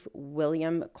chief,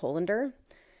 William Colander,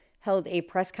 held a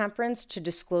press conference to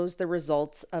disclose the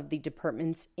results of the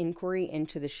department's inquiry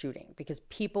into the shooting because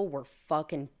people were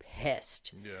fucking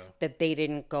pissed that they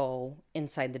didn't go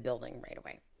inside the building right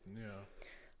away.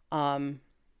 Yeah.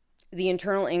 The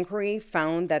internal inquiry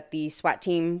found that the SWAT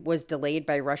team was delayed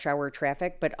by rush hour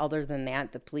traffic, but other than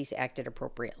that, the police acted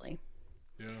appropriately.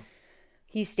 Yeah.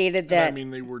 He stated that...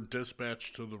 they were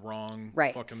dispatched to the wrong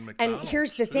fucking McDonald's. And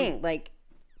here's the thing,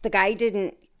 the guy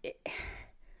didn't...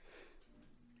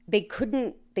 They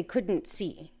couldn't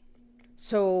see.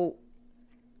 So...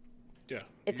 Yeah.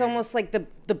 It's almost like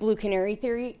the Blue Canary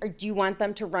theory. Or do you want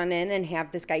them to run in and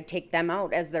have this guy take them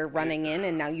out as they're running in,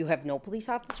 and now you have no police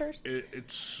officers?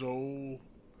 It's so...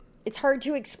 It's hard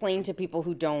to explain to people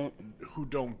who don't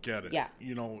get it. Yeah.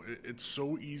 It's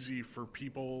so easy for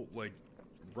people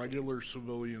regular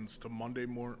civilians to Monday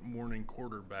morning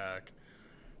quarterback,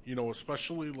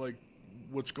 especially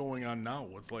what's going on now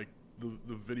with the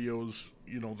videos,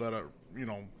 that are,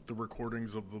 the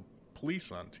recordings of the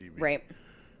police on TV. Right.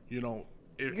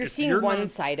 If seeing you're one not,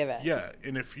 side of it. Yeah.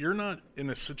 And if you're not in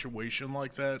a situation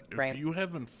like that, if you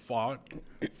haven't fought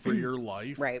for your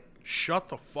life, shut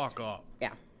the fuck up.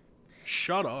 Yeah.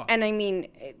 Shut up. And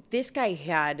this guy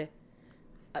had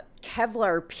a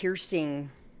Kevlar piercing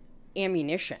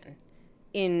ammunition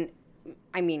in,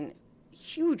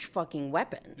 huge fucking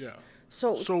weapons. Yeah.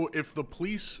 So if the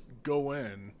police go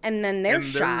in and then they're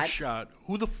shot,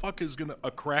 who the fuck is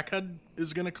a crackhead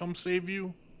is gonna come save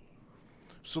you?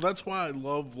 So that's why I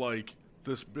love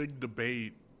this big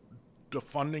debate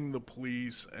defunding the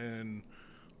police and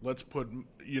let's put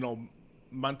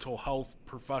mental health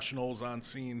professionals on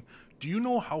scene. Do you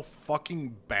know how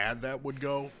fucking bad that would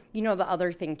go? The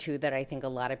other thing, too, that I think a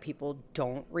lot of people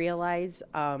don't realize,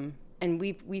 and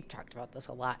we've talked about this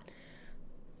a lot,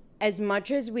 as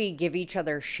much as we give each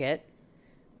other shit,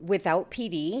 without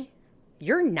PD,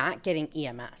 you're not getting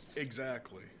EMS.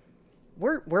 Exactly.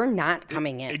 We're not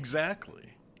coming in. Exactly.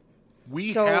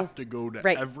 We have to go to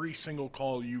every single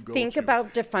call you go to. Think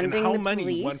about defunding the police. And how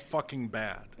many went fucking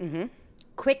bad? Mm-hmm.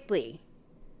 Quickly.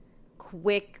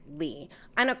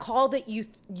 On a call that you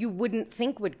wouldn't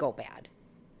think would go bad.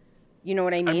 You know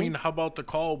what I mean? I mean, how about the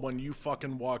call when you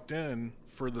fucking walked in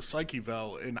for the psych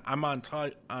eval and I'm on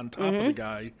top of the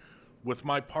guy with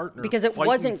my partner. Because it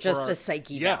wasn't just a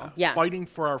psych eval. Yeah, fighting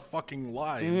for our fucking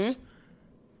lives.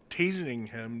 Tasing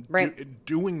him,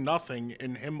 doing nothing,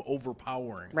 and him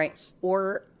overpowering us.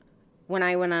 Or when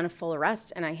I went on a full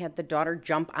arrest and I had the daughter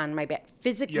jump on my back,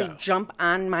 physically jump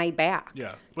on my back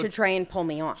to try and pull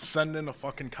me off. Send in a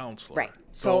fucking counselor. Right.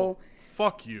 So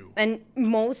fuck you. And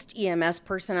most EMS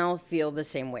personnel feel the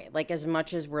same way. Like, as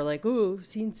much as we're like, oh,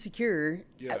 scene secure,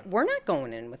 we're not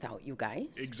going in without you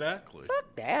guys. Exactly.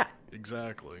 Fuck that.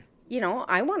 Exactly. You know,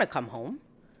 I want to come home.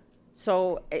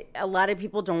 So a lot of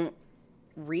people don't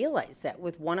realize that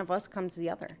with one of us comes the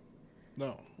other.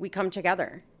 No. We come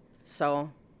together. So,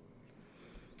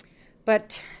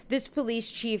 but this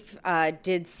police chief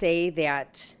did say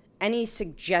that any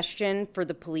suggestion for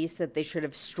the police that they should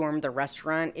have stormed the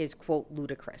restaurant is, quote,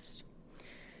 ludicrous.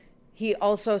 He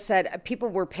also said people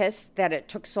were pissed that it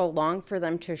took so long for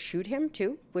them to shoot him,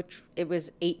 too, which it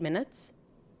was 8 minutes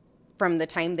from the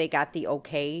time they got the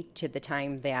okay to the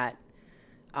time that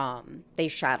they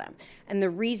shot him. And the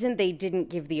reason they didn't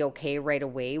give the okay right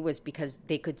away was because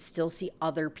they could still see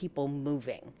other people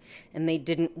moving, and they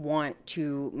didn't want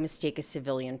to mistake a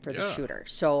civilian for the shooter.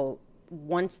 So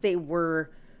once they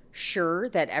were sure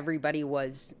that everybody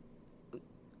was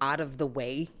out of the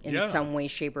way in some way,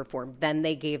 shape, or form, then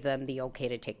they gave them the okay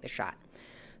to take the shot.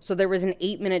 So there was an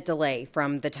 8-minute delay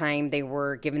from the time they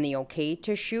were given the okay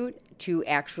to shoot to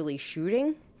actually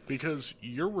shooting. Because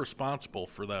you're responsible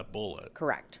for that bullet.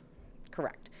 Correct.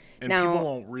 And now, people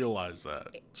won't realize that.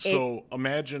 So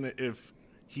imagine if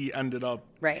he ended up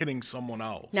hitting someone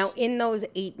else. Now, in those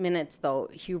 8 minutes, though,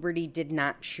 Huberty did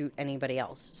not shoot anybody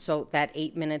else. So that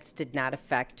 8 minutes did not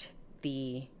affect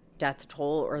the death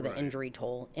toll or the injury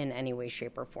toll in any way,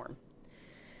 shape, or form.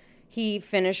 He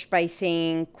finished by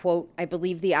saying, quote, I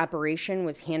believe the operation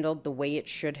was handled the way it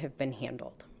should have been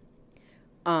handled.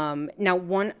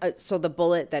 Now, so the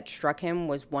bullet that struck him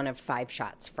was one of 5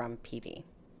 shots from PD.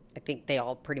 I think they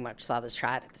all pretty much saw the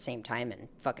shot at the same time and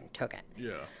fucking took it.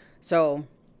 Yeah. So,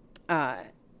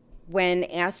 when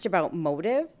asked about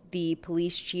motive, the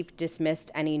police chief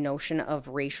dismissed any notion of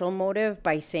racial motive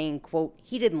by saying, quote,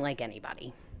 he didn't like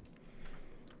anybody.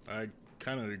 I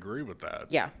kind of agree with that.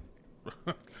 Yeah.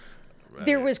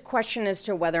 There was question as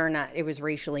to whether or not it was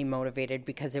racially motivated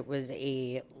because it was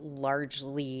a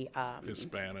largely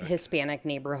Hispanic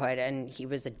neighborhood, and he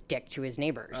was a dick to his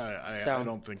neighbors. I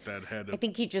don't think that had. I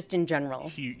think he just in general.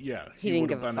 He didn't would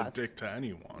give have been a fuck. a dick to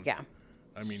anyone. Yeah.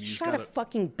 I mean, he's shot a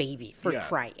fucking baby for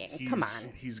crying. Come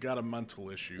on. He's got a mental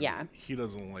issue. Yeah. He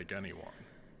doesn't like anyone.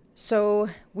 So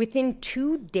within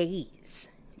 2 days,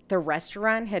 the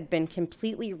restaurant had been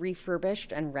completely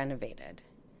refurbished and renovated.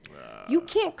 You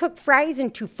can't cook fries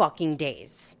in 2 fucking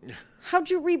days. How'd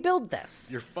you rebuild this?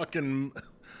 Your fucking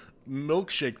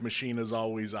milkshake machine is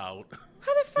always out.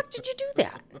 How the fuck did you do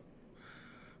that?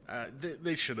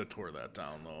 They should have tore that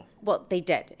down, though. Well, they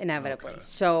did, inevitably. Okay.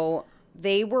 So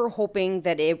they were hoping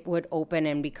that it would open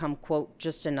and become, quote,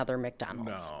 just another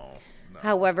McDonald's. No.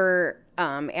 However,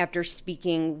 after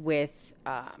speaking with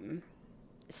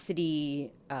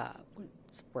city,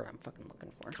 what's the word I'm fucking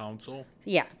looking for? Council?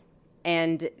 Yeah.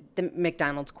 And the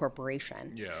McDonald's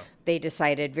Corporation. Yeah. They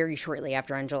decided very shortly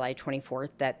after, on July 24th,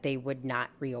 that they would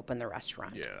not reopen the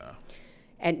restaurant. Yeah.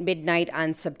 At midnight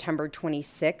on September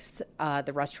 26th,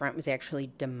 the restaurant was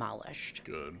actually demolished.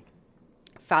 Good.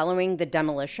 Following the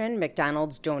demolition,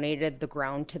 McDonald's donated the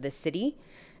ground to the city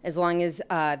as long as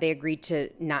they agreed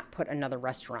to not put another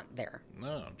restaurant there.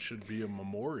 No, it should be a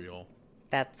memorial.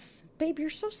 Babe, you're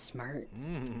so smart.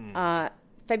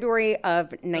 February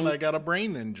of... And I got a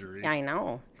brain injury. I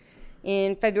know.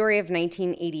 In February of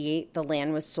 1988, the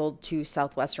land was sold to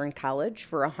Southwestern College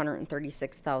for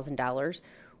 $136,000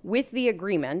 with the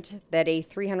agreement that a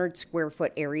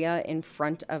 300-square-foot area in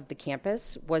front of the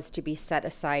campus was to be set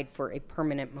aside for a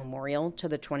permanent memorial to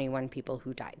the 21 people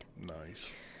who died. Nice.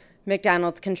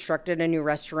 McDonald's constructed a new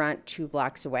restaurant 2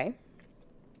 blocks away.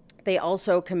 They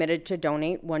also committed to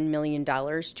donate $1 million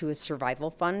to a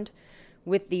survival fund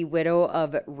with the widow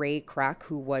of Ray Kroc,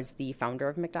 who was the founder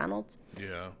of McDonald's.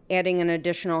 Yeah. Adding an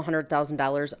additional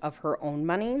 $100,000 of her own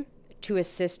money to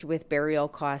assist with burial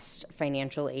costs,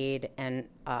 financial aid, and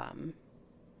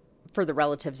for the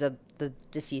relatives of the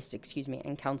deceased,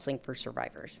 and counseling for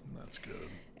survivors. That's good.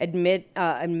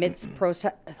 Amidst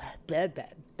process.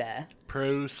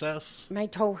 Process. My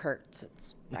toe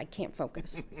hurts. I can't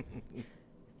focus.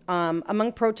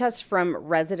 Among protests from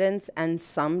residents and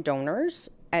some donors,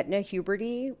 Etna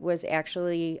Huberty was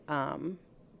actually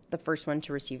the first one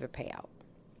to receive a payout.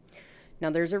 Now,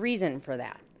 there's a reason for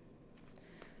that.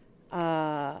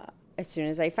 As soon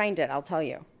as I find it, I'll tell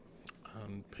you.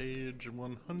 On page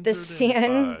 105. The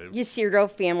San Ysidro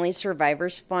Family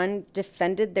Survivors Fund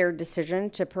defended their decision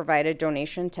to provide a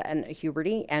donation to Etna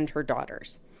Huberty and her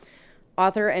daughters.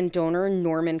 Author and donor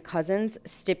Norman Cousins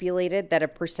stipulated that a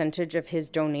percentage of his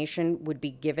donation would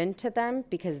be given to them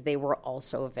because they were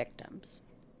also victims.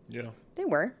 Yeah. They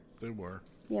were.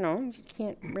 You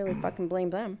can't really fucking blame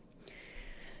them.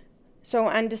 So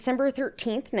on December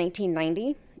 13th,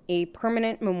 1990, a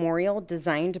permanent memorial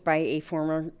designed by a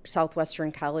former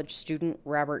Southwestern College student,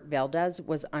 Robert Valdez,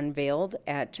 was unveiled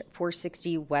at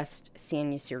 460 West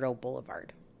San Ysidro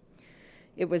Boulevard.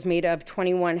 It was made of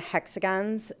 21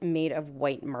 hexagons made of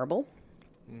white marble.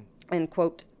 And,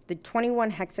 quote, the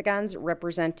 21 hexagons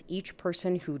represent each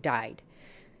person who died,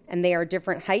 and they are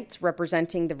different heights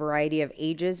representing the variety of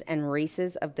ages and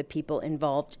races of the people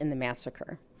involved in the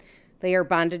massacre. They are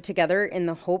bonded together in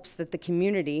the hopes that the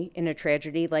community, in a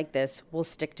tragedy like this, will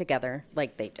stick together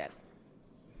like they did.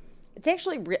 It's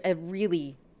actually a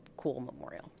really cool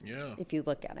memorial. Yeah. If you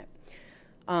look at it.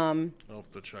 I'll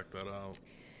have to check that out.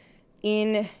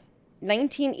 In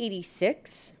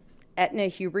 1986, Etna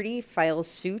Huberty files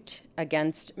suit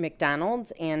against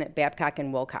McDonald's and Babcock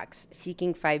and Wilcox,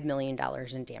 seeking $5 million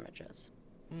in damages.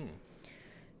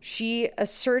 She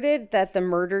asserted that the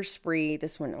murder spree,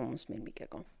 this one almost made me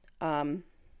giggle,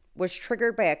 was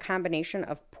triggered by a combination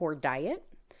of poor diet.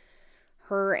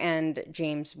 Her and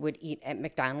James would eat at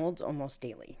McDonald's almost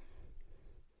daily.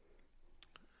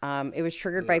 It was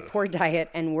triggered by poor diet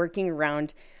and working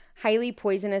around highly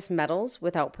poisonous metals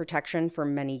without protection for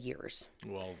many years.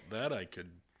 Well, that I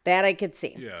could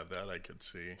see. Yeah, that I could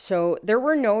see. So there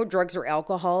were no drugs or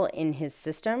alcohol in his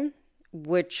system,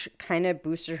 which kind of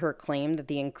boosted her claim that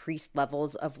the increased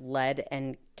levels of lead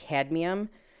and cadmium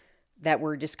that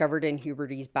were discovered in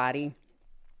Huberty's body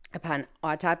upon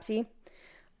autopsy.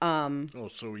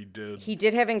 So he did. He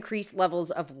did have increased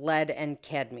levels of lead and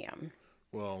cadmium.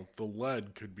 Well, the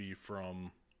lead could be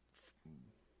from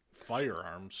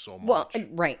firearms so much. Well,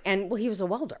 right. And, he was a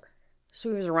welder, so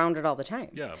he was around it all the time.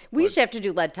 Yeah. We used to have to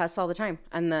do lead tests all the time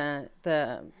on the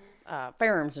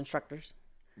firearms instructors.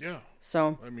 Yeah.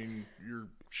 So. I mean, you're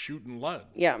shooting lead.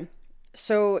 Yeah.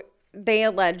 So they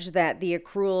allege that the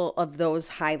accrual of those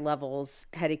high levels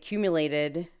had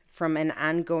accumulated from an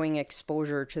ongoing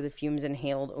exposure to the fumes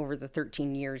inhaled over the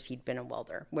 13 years he'd been a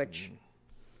welder, which,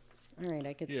 all right,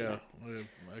 I could see that. Yeah,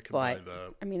 I could buy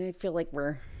that. I mean, I feel like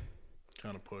we're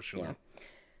kind of pushing it.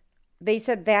 They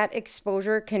said that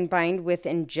exposure combined with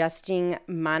ingesting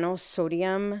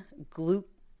monosodium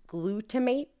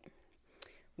glutamate,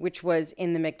 which was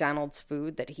in the McDonald's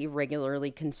food that he regularly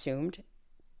consumed,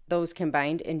 those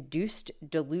combined induced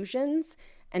delusions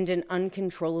and an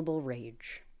uncontrollable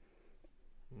rage.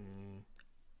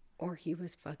 Or he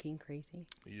was fucking crazy.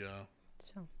 Yeah.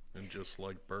 So. And just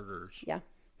like burgers. Yeah.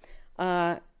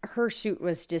 Her suit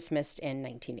was dismissed in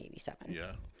 1987.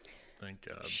 Yeah. Thank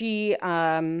God. She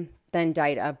then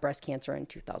died of breast cancer in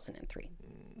 2003,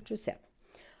 which was sad.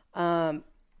 No,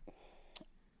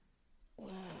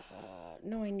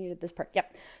 I needed this part.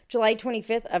 Yep. July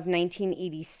 25th of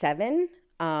 1987.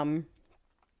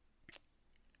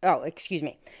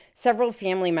 Several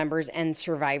family members and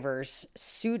survivors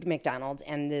sued McDonald's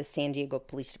and the San Diego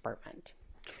Police Department.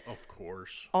 Of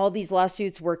course. All these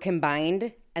lawsuits were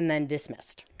combined and then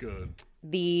dismissed. Good.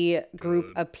 The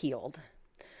group appealed.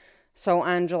 So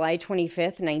on July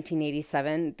 25th,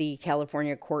 1987, the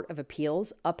California Court of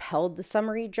Appeals upheld the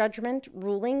summary judgment,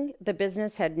 ruling the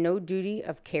business had no duty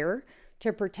of care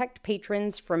to protect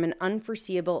patrons from an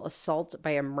unforeseeable assault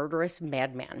by a murderous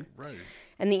madman. Right.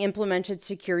 And the implemented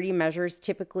security measures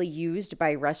typically used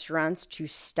by restaurants to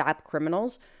stop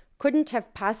criminals couldn't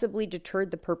have possibly deterred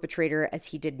the perpetrator, as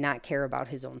he did not care about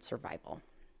his own survival.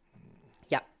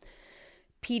 Yeah.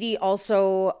 PD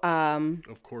also...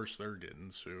 of course they're getting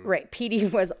sued. Right.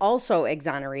 PD was also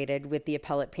exonerated with the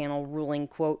appellate panel ruling,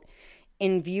 quote,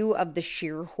 in view of the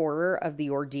sheer horror of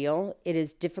the ordeal, it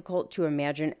is difficult to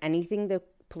imagine anything the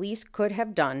police could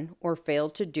have done or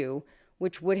failed to do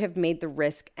which would have made the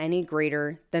risk any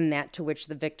greater than that to which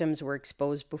the victims were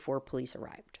exposed before police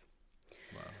arrived.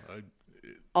 Wow,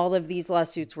 all of these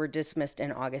lawsuits were dismissed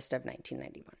in August of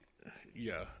 1991.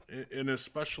 Yeah, and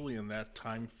especially in that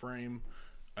time frame,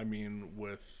 I mean,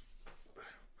 with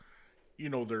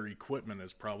their equipment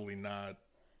is probably not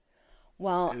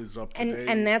is up to date.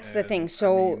 And that's the thing.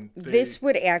 So this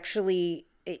would actually,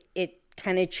 it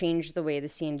kind of changed the way the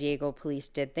San Diego police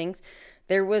did things.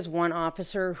 There was one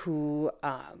officer who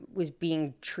was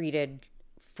being treated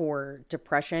for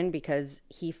depression because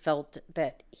he felt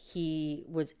that he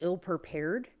was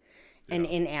ill-prepared and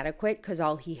inadequate because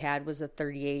all he had was a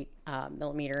 38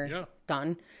 millimeter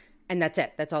gun. And that's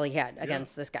it. That's all he had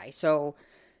against this guy. So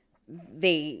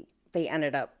they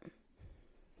ended up,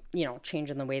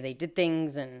 changing the way they did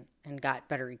things and got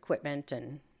better equipment.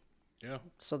 And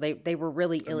so they were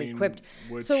really ill-equipped.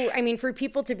 So, for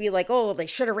people to be like, oh, they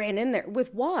should have ran in there.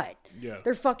 With what? Yeah.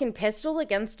 Their fucking pistol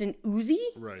against an Uzi?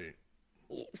 Right.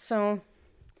 So,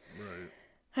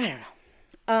 I don't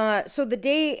know. So the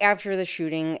day after the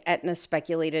shooting, Etna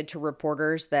speculated to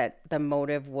reporters that the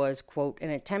motive was, quote, an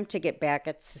attempt to get back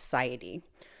at society.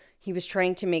 He was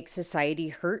trying to make society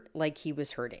hurt like he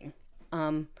was hurting.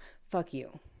 Fuck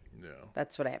you. Yeah.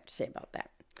 That's what I have to say about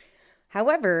that.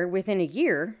 However, within a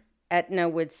year, Etna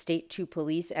would state to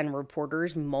police and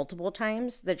reporters multiple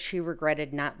times that she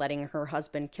regretted not letting her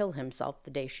husband kill himself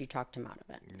the day she talked him out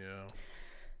of it. Yeah.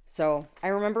 So I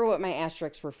remember what my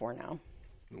asterisks were for now.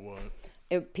 What?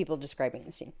 People describing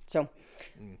the scene. So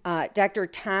Dr.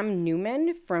 Tom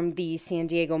Newman from the San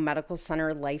Diego Medical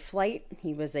Center Life Flight,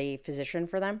 he was a physician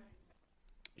for them,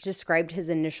 described his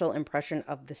initial impression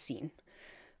of the scene.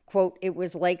 Quote, it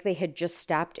was like they had just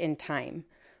stopped in time.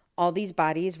 All these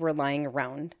bodies were lying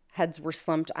around. Heads were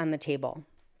slumped on the table.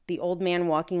 The old man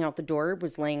walking out the door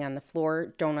was laying on the floor,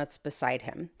 donuts beside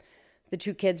him. The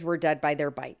two kids were dead by their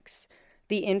bikes.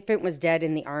 The infant was dead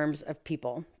in the arms of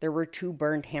people. There were 2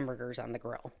 burned hamburgers on the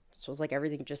grill. So it was like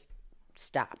everything just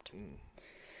stopped.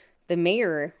 The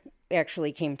mayor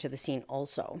actually came to the scene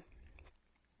also.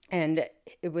 And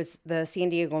it was the San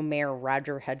Diego mayor,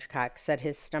 Roger Hedgecock, said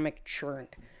his stomach churned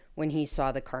when he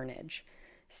saw the carnage,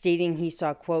 stating he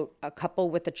saw, quote, a couple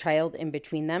with a child in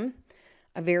between them,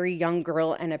 a very young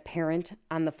girl and a parent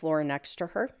on the floor next to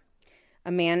her,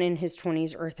 a man in his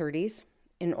 20s or 30s,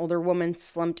 an older woman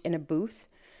slumped in a booth,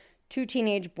 2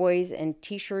 teenage boys in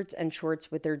T-shirts and shorts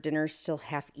with their dinners still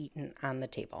half eaten on the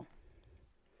table.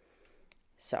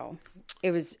 So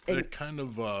it was... That kind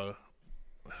of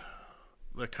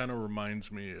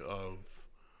reminds me of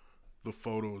the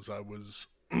photos I was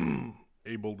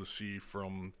able to see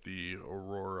from the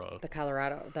Aurora... The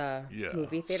Colorado, the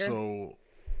movie theater? So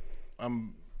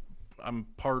I'm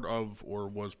part of, or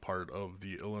was part of,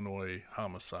 the Illinois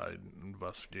Homicide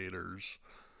Investigators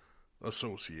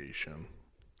Association.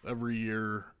 Every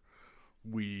year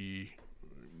we,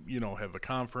 have a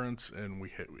conference and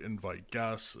we invite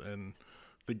guests, and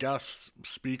the guest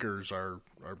speakers are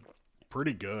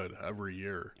pretty good every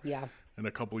year. Yeah. And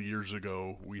a couple years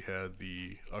ago, we had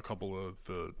a couple of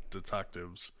the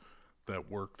detectives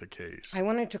that worked the case. I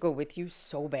wanted to go with you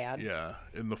so bad. Yeah.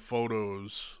 In the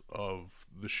photos of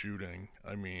the shooting,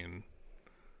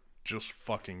 just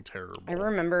fucking terrible. I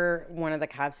remember one of the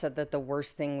cops said that the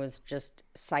worst thing was just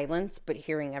silence, but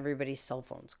hearing everybody's cell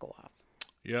phones go off.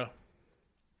 Yeah.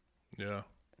 Yeah.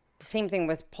 Same thing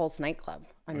with Pulse Nightclub.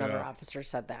 Another officer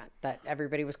said that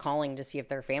everybody was calling to see if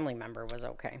their family member was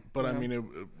okay. But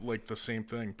like the same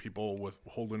thing, people with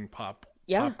holding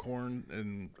popcorn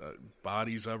and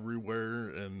bodies everywhere,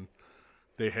 and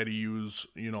they had to use,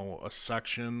 a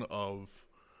section of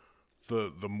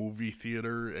the movie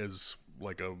theater as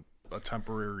like a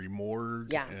temporary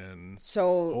morgue. Yeah. And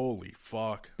so holy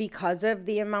fuck. Because of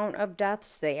the amount of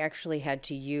deaths, they actually had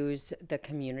to use the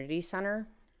community center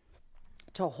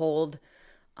to hold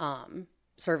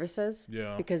services.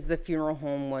 Yeah. Because the funeral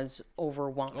home was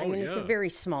overwhelmed. It's a very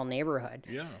small neighborhood.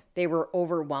 Yeah. They were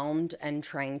overwhelmed and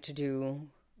trying to do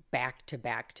back to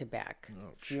back to back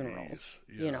funerals.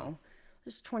 Yeah.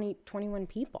 There's 21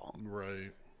 people.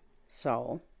 Right.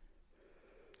 So.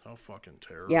 How fucking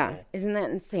terrible. Yeah. Isn't that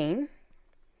insane?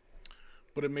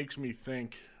 But it makes me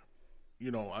think,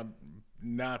 I'm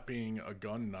not being a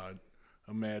gun nut.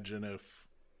 Imagine if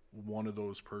one of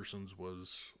those persons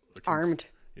was armed.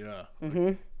 Yeah. Mm-hmm.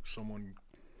 Like someone,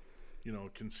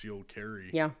 concealed carry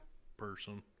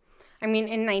person. In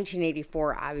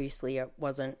 1984, obviously it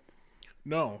wasn't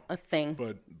a thing.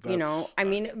 But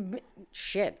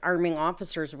shit, arming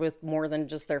officers with more than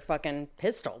just their fucking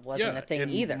pistol wasn't a thing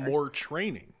either. More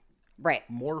training. Right.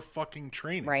 More fucking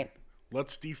training. Right.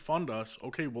 Let's defund us.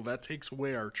 Okay, well, that takes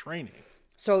away our training.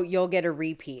 So you'll get a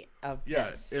repeat of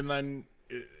this. And then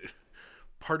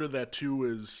part of that, too,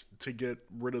 is to get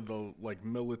rid of the,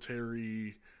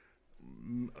 military,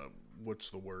 what's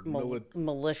the word?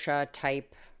 Militia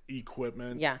type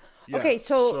equipment. Yeah. Okay,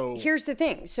 so here's the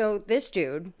thing. So this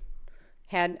dude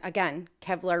had, again,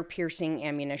 Kevlar piercing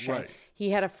ammunition. Right. He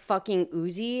had a fucking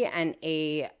Uzi and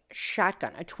a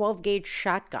shotgun, a 12-gauge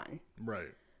shotgun. Right.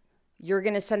 You're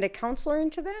going to send a counselor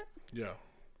into that? Yeah.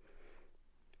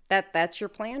 That's your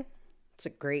plan? It's a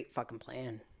great fucking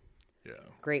plan. Yeah.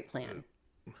 Great plan.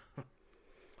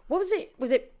 What was it?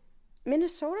 Was it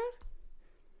Minnesota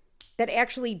that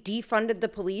actually defunded the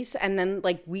police, and then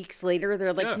like weeks later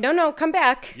they're like, no, come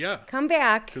back. Yeah. Come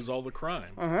back. Because all the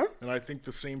crime. Uh-huh. And I think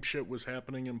the same shit was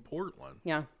happening in Portland.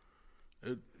 Yeah.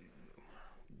 I'm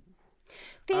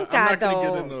not going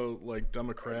to get into like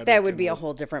Democratic. That would be a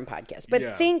whole different podcast. But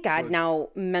Yeah, thank God now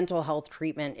mental health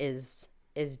treatment is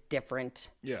different.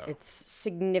 Yeah. It's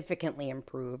significantly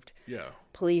improved. Yeah.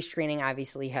 Police training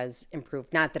obviously has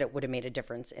improved. Not that it would have made a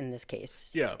difference in this case.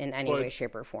 Yeah, in any way,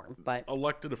 shape, or form. But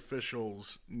elected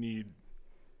officials need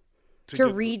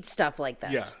to read stuff like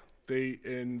this. Yeah.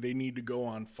 They need to go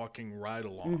on fucking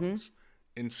ride-alongs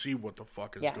and see what the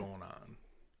fuck is going on.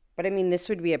 But I mean, this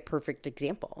would be a perfect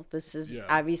example. This is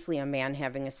obviously a man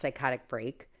having a psychotic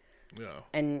break. Yeah.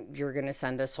 And you're going to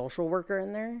send a social worker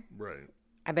in there? Right.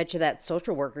 I bet you that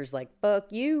social worker's like, fuck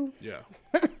you. Yeah.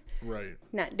 Right.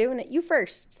 Not doing it. You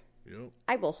first. Yep.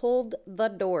 I will hold the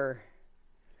door.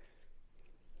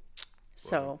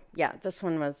 So, yeah, this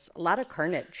one was a lot of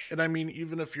carnage. And I mean,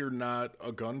 even if you're not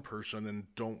a gun person and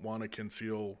don't want to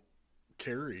conceal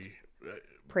carry,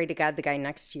 pray to God the guy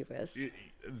next to you is.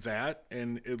 That,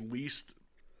 and at least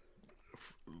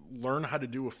learn how to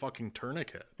do a fucking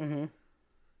tourniquet. Mm-hmm.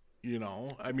 You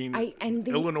know? I mean,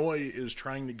 Illinois is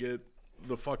trying to get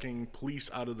the fucking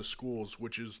police out of the schools,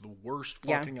 which is the worst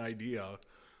fucking idea.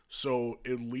 So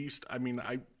at least, I mean,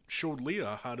 I showed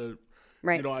Leah how to,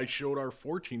 you know, I showed our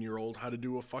 14-year-old how to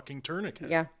do a fucking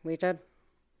tourniquet. Yeah, we did.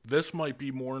 This might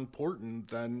be more important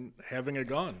than having a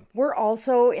gun. We're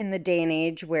also in the day and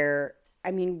age where, I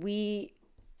mean, we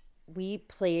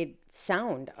played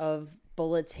sound of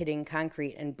bullets hitting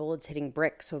concrete and bullets hitting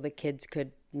brick so the kids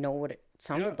could know what it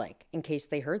sounded like in case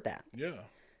they heard that. Yeah.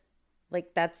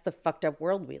 Like, that's the fucked up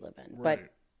world we live in. Right.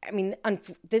 But, I mean,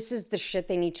 this is the shit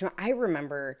they need to know. I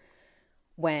remember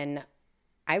when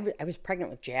I was pregnant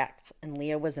with Jack, and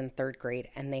Leah was in 3rd grade,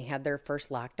 and they had their first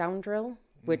lockdown drill,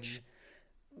 which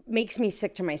makes me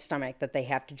sick to my stomach that they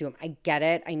have to do them. I get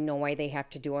it. I know why they have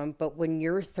to do them. But when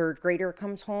your 3rd grader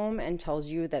comes home and tells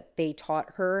you that they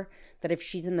taught her that if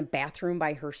she's in the bathroom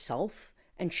by herself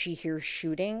and she hears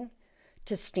shooting,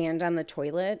 to stand on the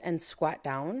toilet and squat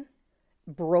down,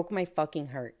 broke my fucking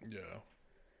heart. Yeah.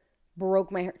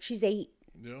 Broke my heart. She's 8.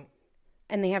 Yeah.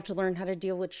 And they have to learn how to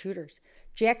deal with shooters.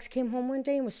 Jax came home one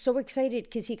day and was so excited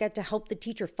because he got to help the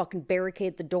teacher fucking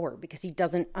barricade the door because he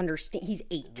doesn't understand. He's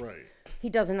 8. Right. He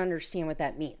doesn't understand what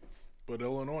that means. But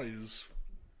Illinois is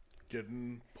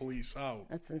getting police out.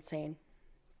 That's insane.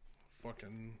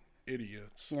 Fucking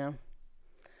idiots. Yeah.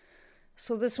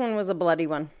 So this one was a bloody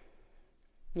one.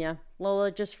 Yeah.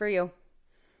 Lola, just for you.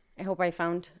 I hope I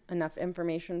found enough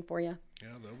information for you.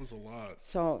 Yeah, that was a lot.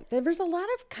 So there was a lot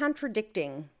of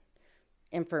contradicting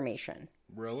information.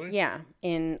 Really? Yeah.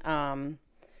 In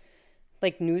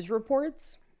like news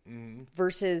reports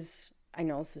versus, I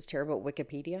know this is terrible,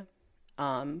 Wikipedia.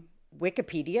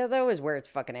 Wikipedia, though, is where it's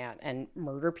fucking at. And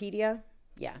Murderpedia,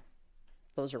 yeah,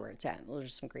 those are where it's at. Those are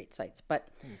some great sites. But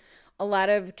a lot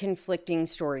of conflicting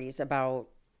stories about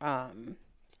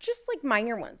just like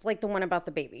minor ones, like the one about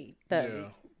the baby.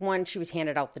 The one, she was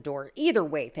handed out the door. Either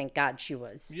way, thank God she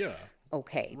was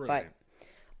okay. Right.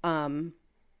 But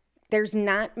there's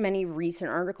not many recent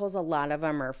articles. A lot of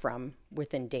them are from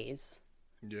within days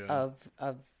of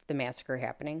the massacre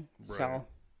happening. Right. So,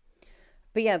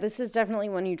 but yeah, this is definitely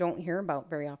one you don't hear about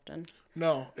very often.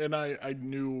 No, and I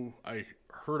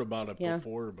heard about it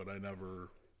before, but I never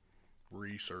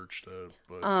researched it.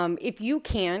 But if you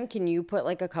can you put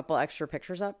like a couple extra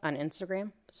pictures up on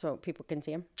Instagram so people can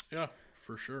see them? Yeah,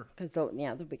 for sure. Because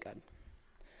they'll be good.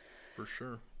 For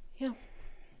sure. Yeah.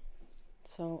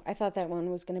 So I thought that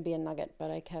one was going to be a nugget,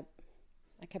 but I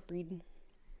kept reading.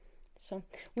 So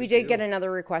we did get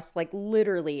another request, like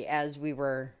literally as we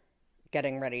were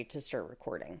getting ready to start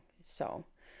recording. So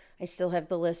I still have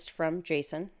the list from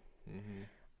Jason.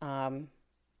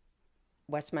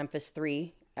 West Memphis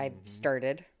 3, I've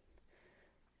started.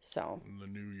 So And the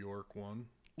New York one.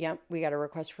 Yep, we got a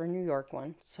request for a New York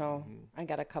one. So I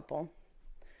got a couple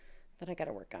that I got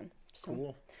to work on. So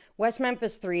Cool. West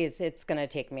Memphis 3 it's going to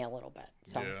take me a little bit.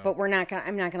 So, but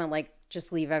I'm not going to like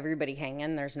just leave everybody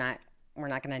hanging. We're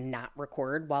not going to not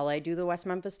record while I do the West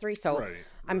Memphis 3. So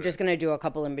I'm just going to do a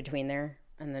couple in between there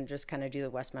and then just kind of do the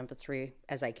West Memphis 3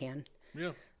 as I can.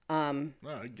 Yeah. No,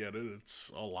 I get it. It's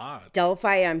a lot.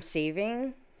 Delphi I'm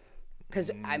saving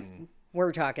because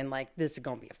We're talking like this is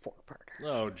going to be a 4-parter.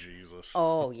 Oh, Jesus.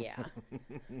 Oh, yeah.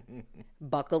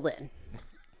 Buckle in.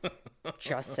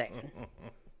 Just saying.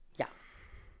 Yeah.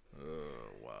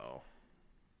 Wow.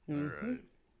 Mm-hmm. All right.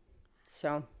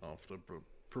 So. I'll have to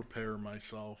prepare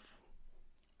myself.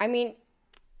 I mean,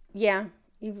 yeah.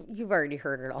 You've already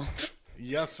heard it all.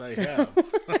 Yes, I have.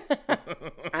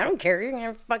 I don't care. You're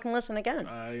going to fucking listen again.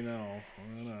 I know.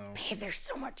 Babe, there's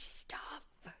so much stuff.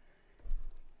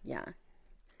 Yeah.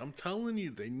 I'm telling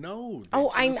you, they know.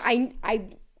 I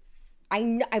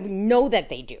know that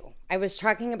they do. I was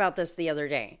talking about this the other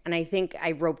day, and I think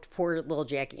I roped poor little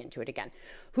Jackie into it again,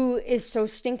 who is so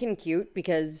stinking cute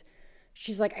because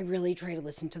she's like, I really try to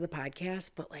listen to the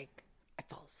podcast, but like, I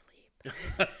fall asleep.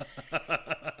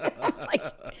 Like,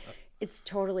 it's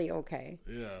totally okay.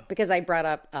 Yeah. Because I brought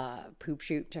up Poop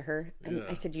Shoot to her, and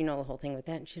I said, you know the whole thing with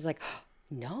that? And she's like, oh,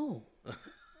 no.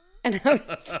 And I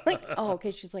was like, oh,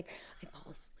 okay. She's like, I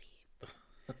fall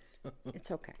asleep.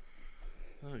 It's okay.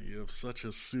 Oh, you have such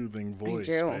a soothing voice,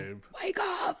 I do. babe. Wake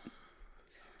up.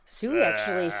 Sue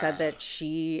actually said that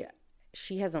she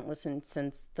hasn't listened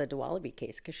since the Dualaby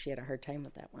case because she had a hard time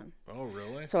with that one. Oh,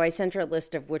 really? So I sent her a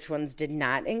list of which ones did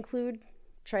not include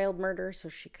child murder so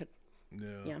she could.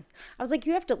 Yeah. I was like,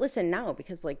 you have to listen now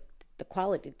because like the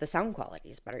sound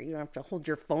quality is better. You don't have to hold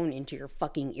your phone into your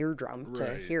fucking eardrum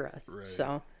to hear us. Right.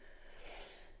 So,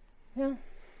 yeah.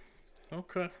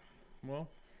 Okay. Well,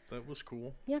 that was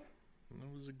cool. Yeah. That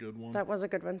was a good one. That was a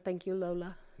good one. Thank you,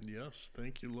 Lola. Yes,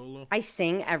 thank you, Lola. I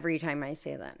sing every time I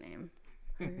say that name.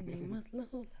 Her name was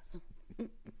Lola.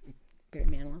 Barry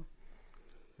Manilow.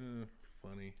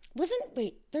 Funny.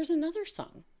 There's another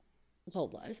song,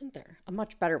 Lola, isn't there? A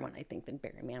much better one, I think, than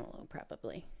Barry Manilow,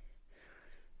 probably.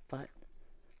 But.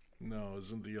 No,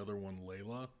 isn't the other one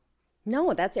Layla?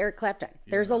 No, that's Eric Clapton.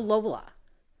 There's a Lola.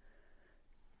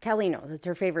 Kelly knows. It's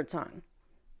her favorite song.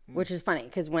 Which is funny,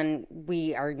 because when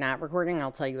we are not recording,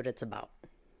 I'll tell you what it's about.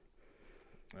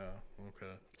 Oh,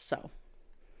 okay. So,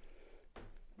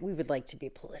 we would like to be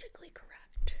politically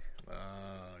correct.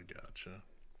 Gotcha.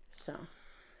 So.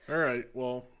 All right,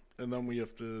 well, and then we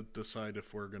have to decide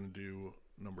if we're going to do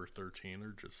number 13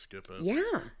 or just skip it.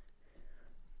 Yeah.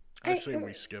 I say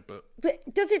we skip it.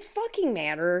 But does it fucking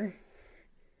matter?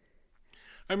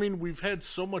 I mean, we've had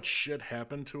so much shit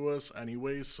happen to us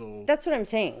anyway, so... That's what I'm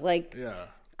saying. Like, yeah.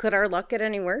 Could our luck get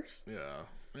any worse? Yeah,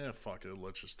 fuck it.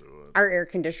 Let's just do it. Our air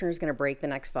conditioner is going to break the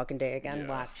next fucking day again. Yeah,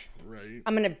 watch. Right.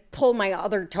 I'm going to pull my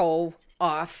other toe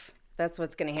off. That's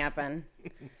what's going to happen.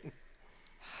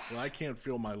 Well, I can't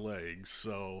feel my legs,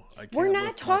 so I can't. We're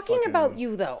not talking about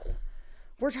you, though.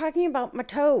 We're talking about my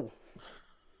toe.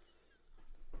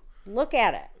 Look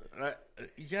at it.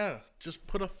 Yeah, just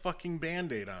put a fucking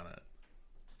Band-Aid on it.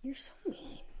 You're so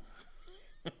mean.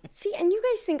 See, and you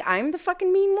guys think I'm the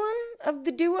fucking mean one of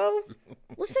the duo?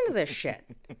 Listen to this shit.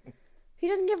 He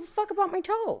doesn't give a fuck about my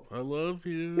toe. I love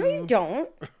you. No, you don't.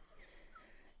 If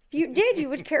you did, you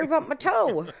would care about my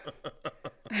toe.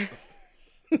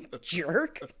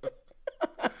 Jerk.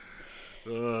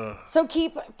 So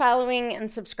keep following and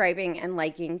subscribing and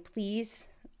liking, please.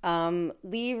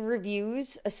 Leave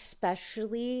reviews,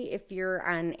 especially if you're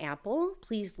on Apple.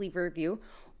 Please leave a review.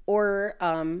 Or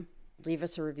leave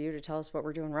us a review to tell us what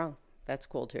we're doing wrong. That's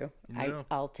cool, too. Yeah.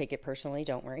 I'll take it personally.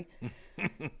 Don't worry.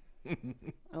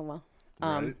 Oh, well.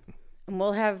 Right. And I'm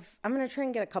going to try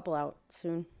and get a couple out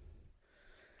soon.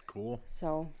 Cool.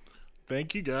 So.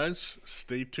 Thank you, guys.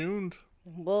 Stay tuned.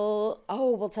 We'll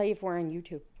tell you if we're on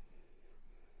YouTube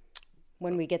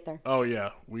when we get there. Oh,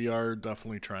 yeah. We are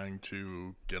definitely trying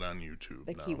to get on YouTube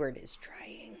The keyword is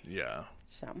trying. Yeah.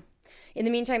 So. In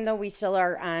the meantime, though, we still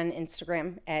are on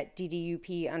Instagram at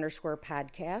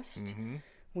DDUP_podcast. Mm-hmm.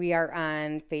 We are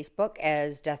on Facebook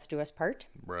as Death Do Us Part.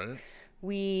 Right.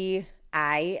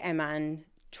 I am on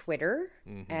Twitter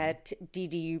at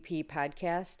DDUP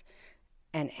Podcast.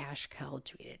 And Ashkel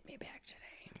tweeted me back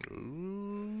today.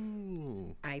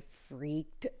 Ooh. I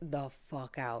freaked the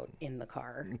fuck out in the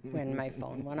car when my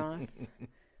phone went off.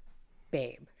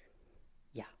 Babe.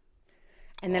 Yeah.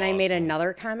 And then I made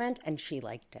another comment, and she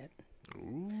liked it.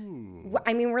 Ooh.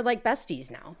 I mean, we're like besties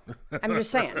now. I'm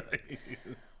just saying. Right.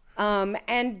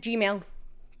 And Gmail,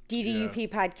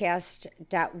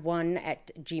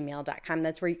 ddupodcast.1@gmail.com.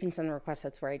 That's where you can send the request.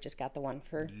 That's where I just got the one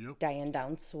for Diane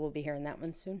Downs. So we'll be hearing that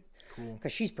one soon. Cool.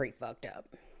 Because she's pretty fucked up.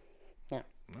 Yeah.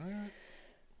 All right.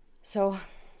 So.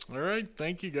 All right.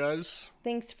 Thank you, guys.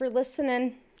 Thanks for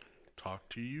listening. Talk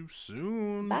to you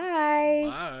soon. Bye.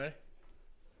 Bye.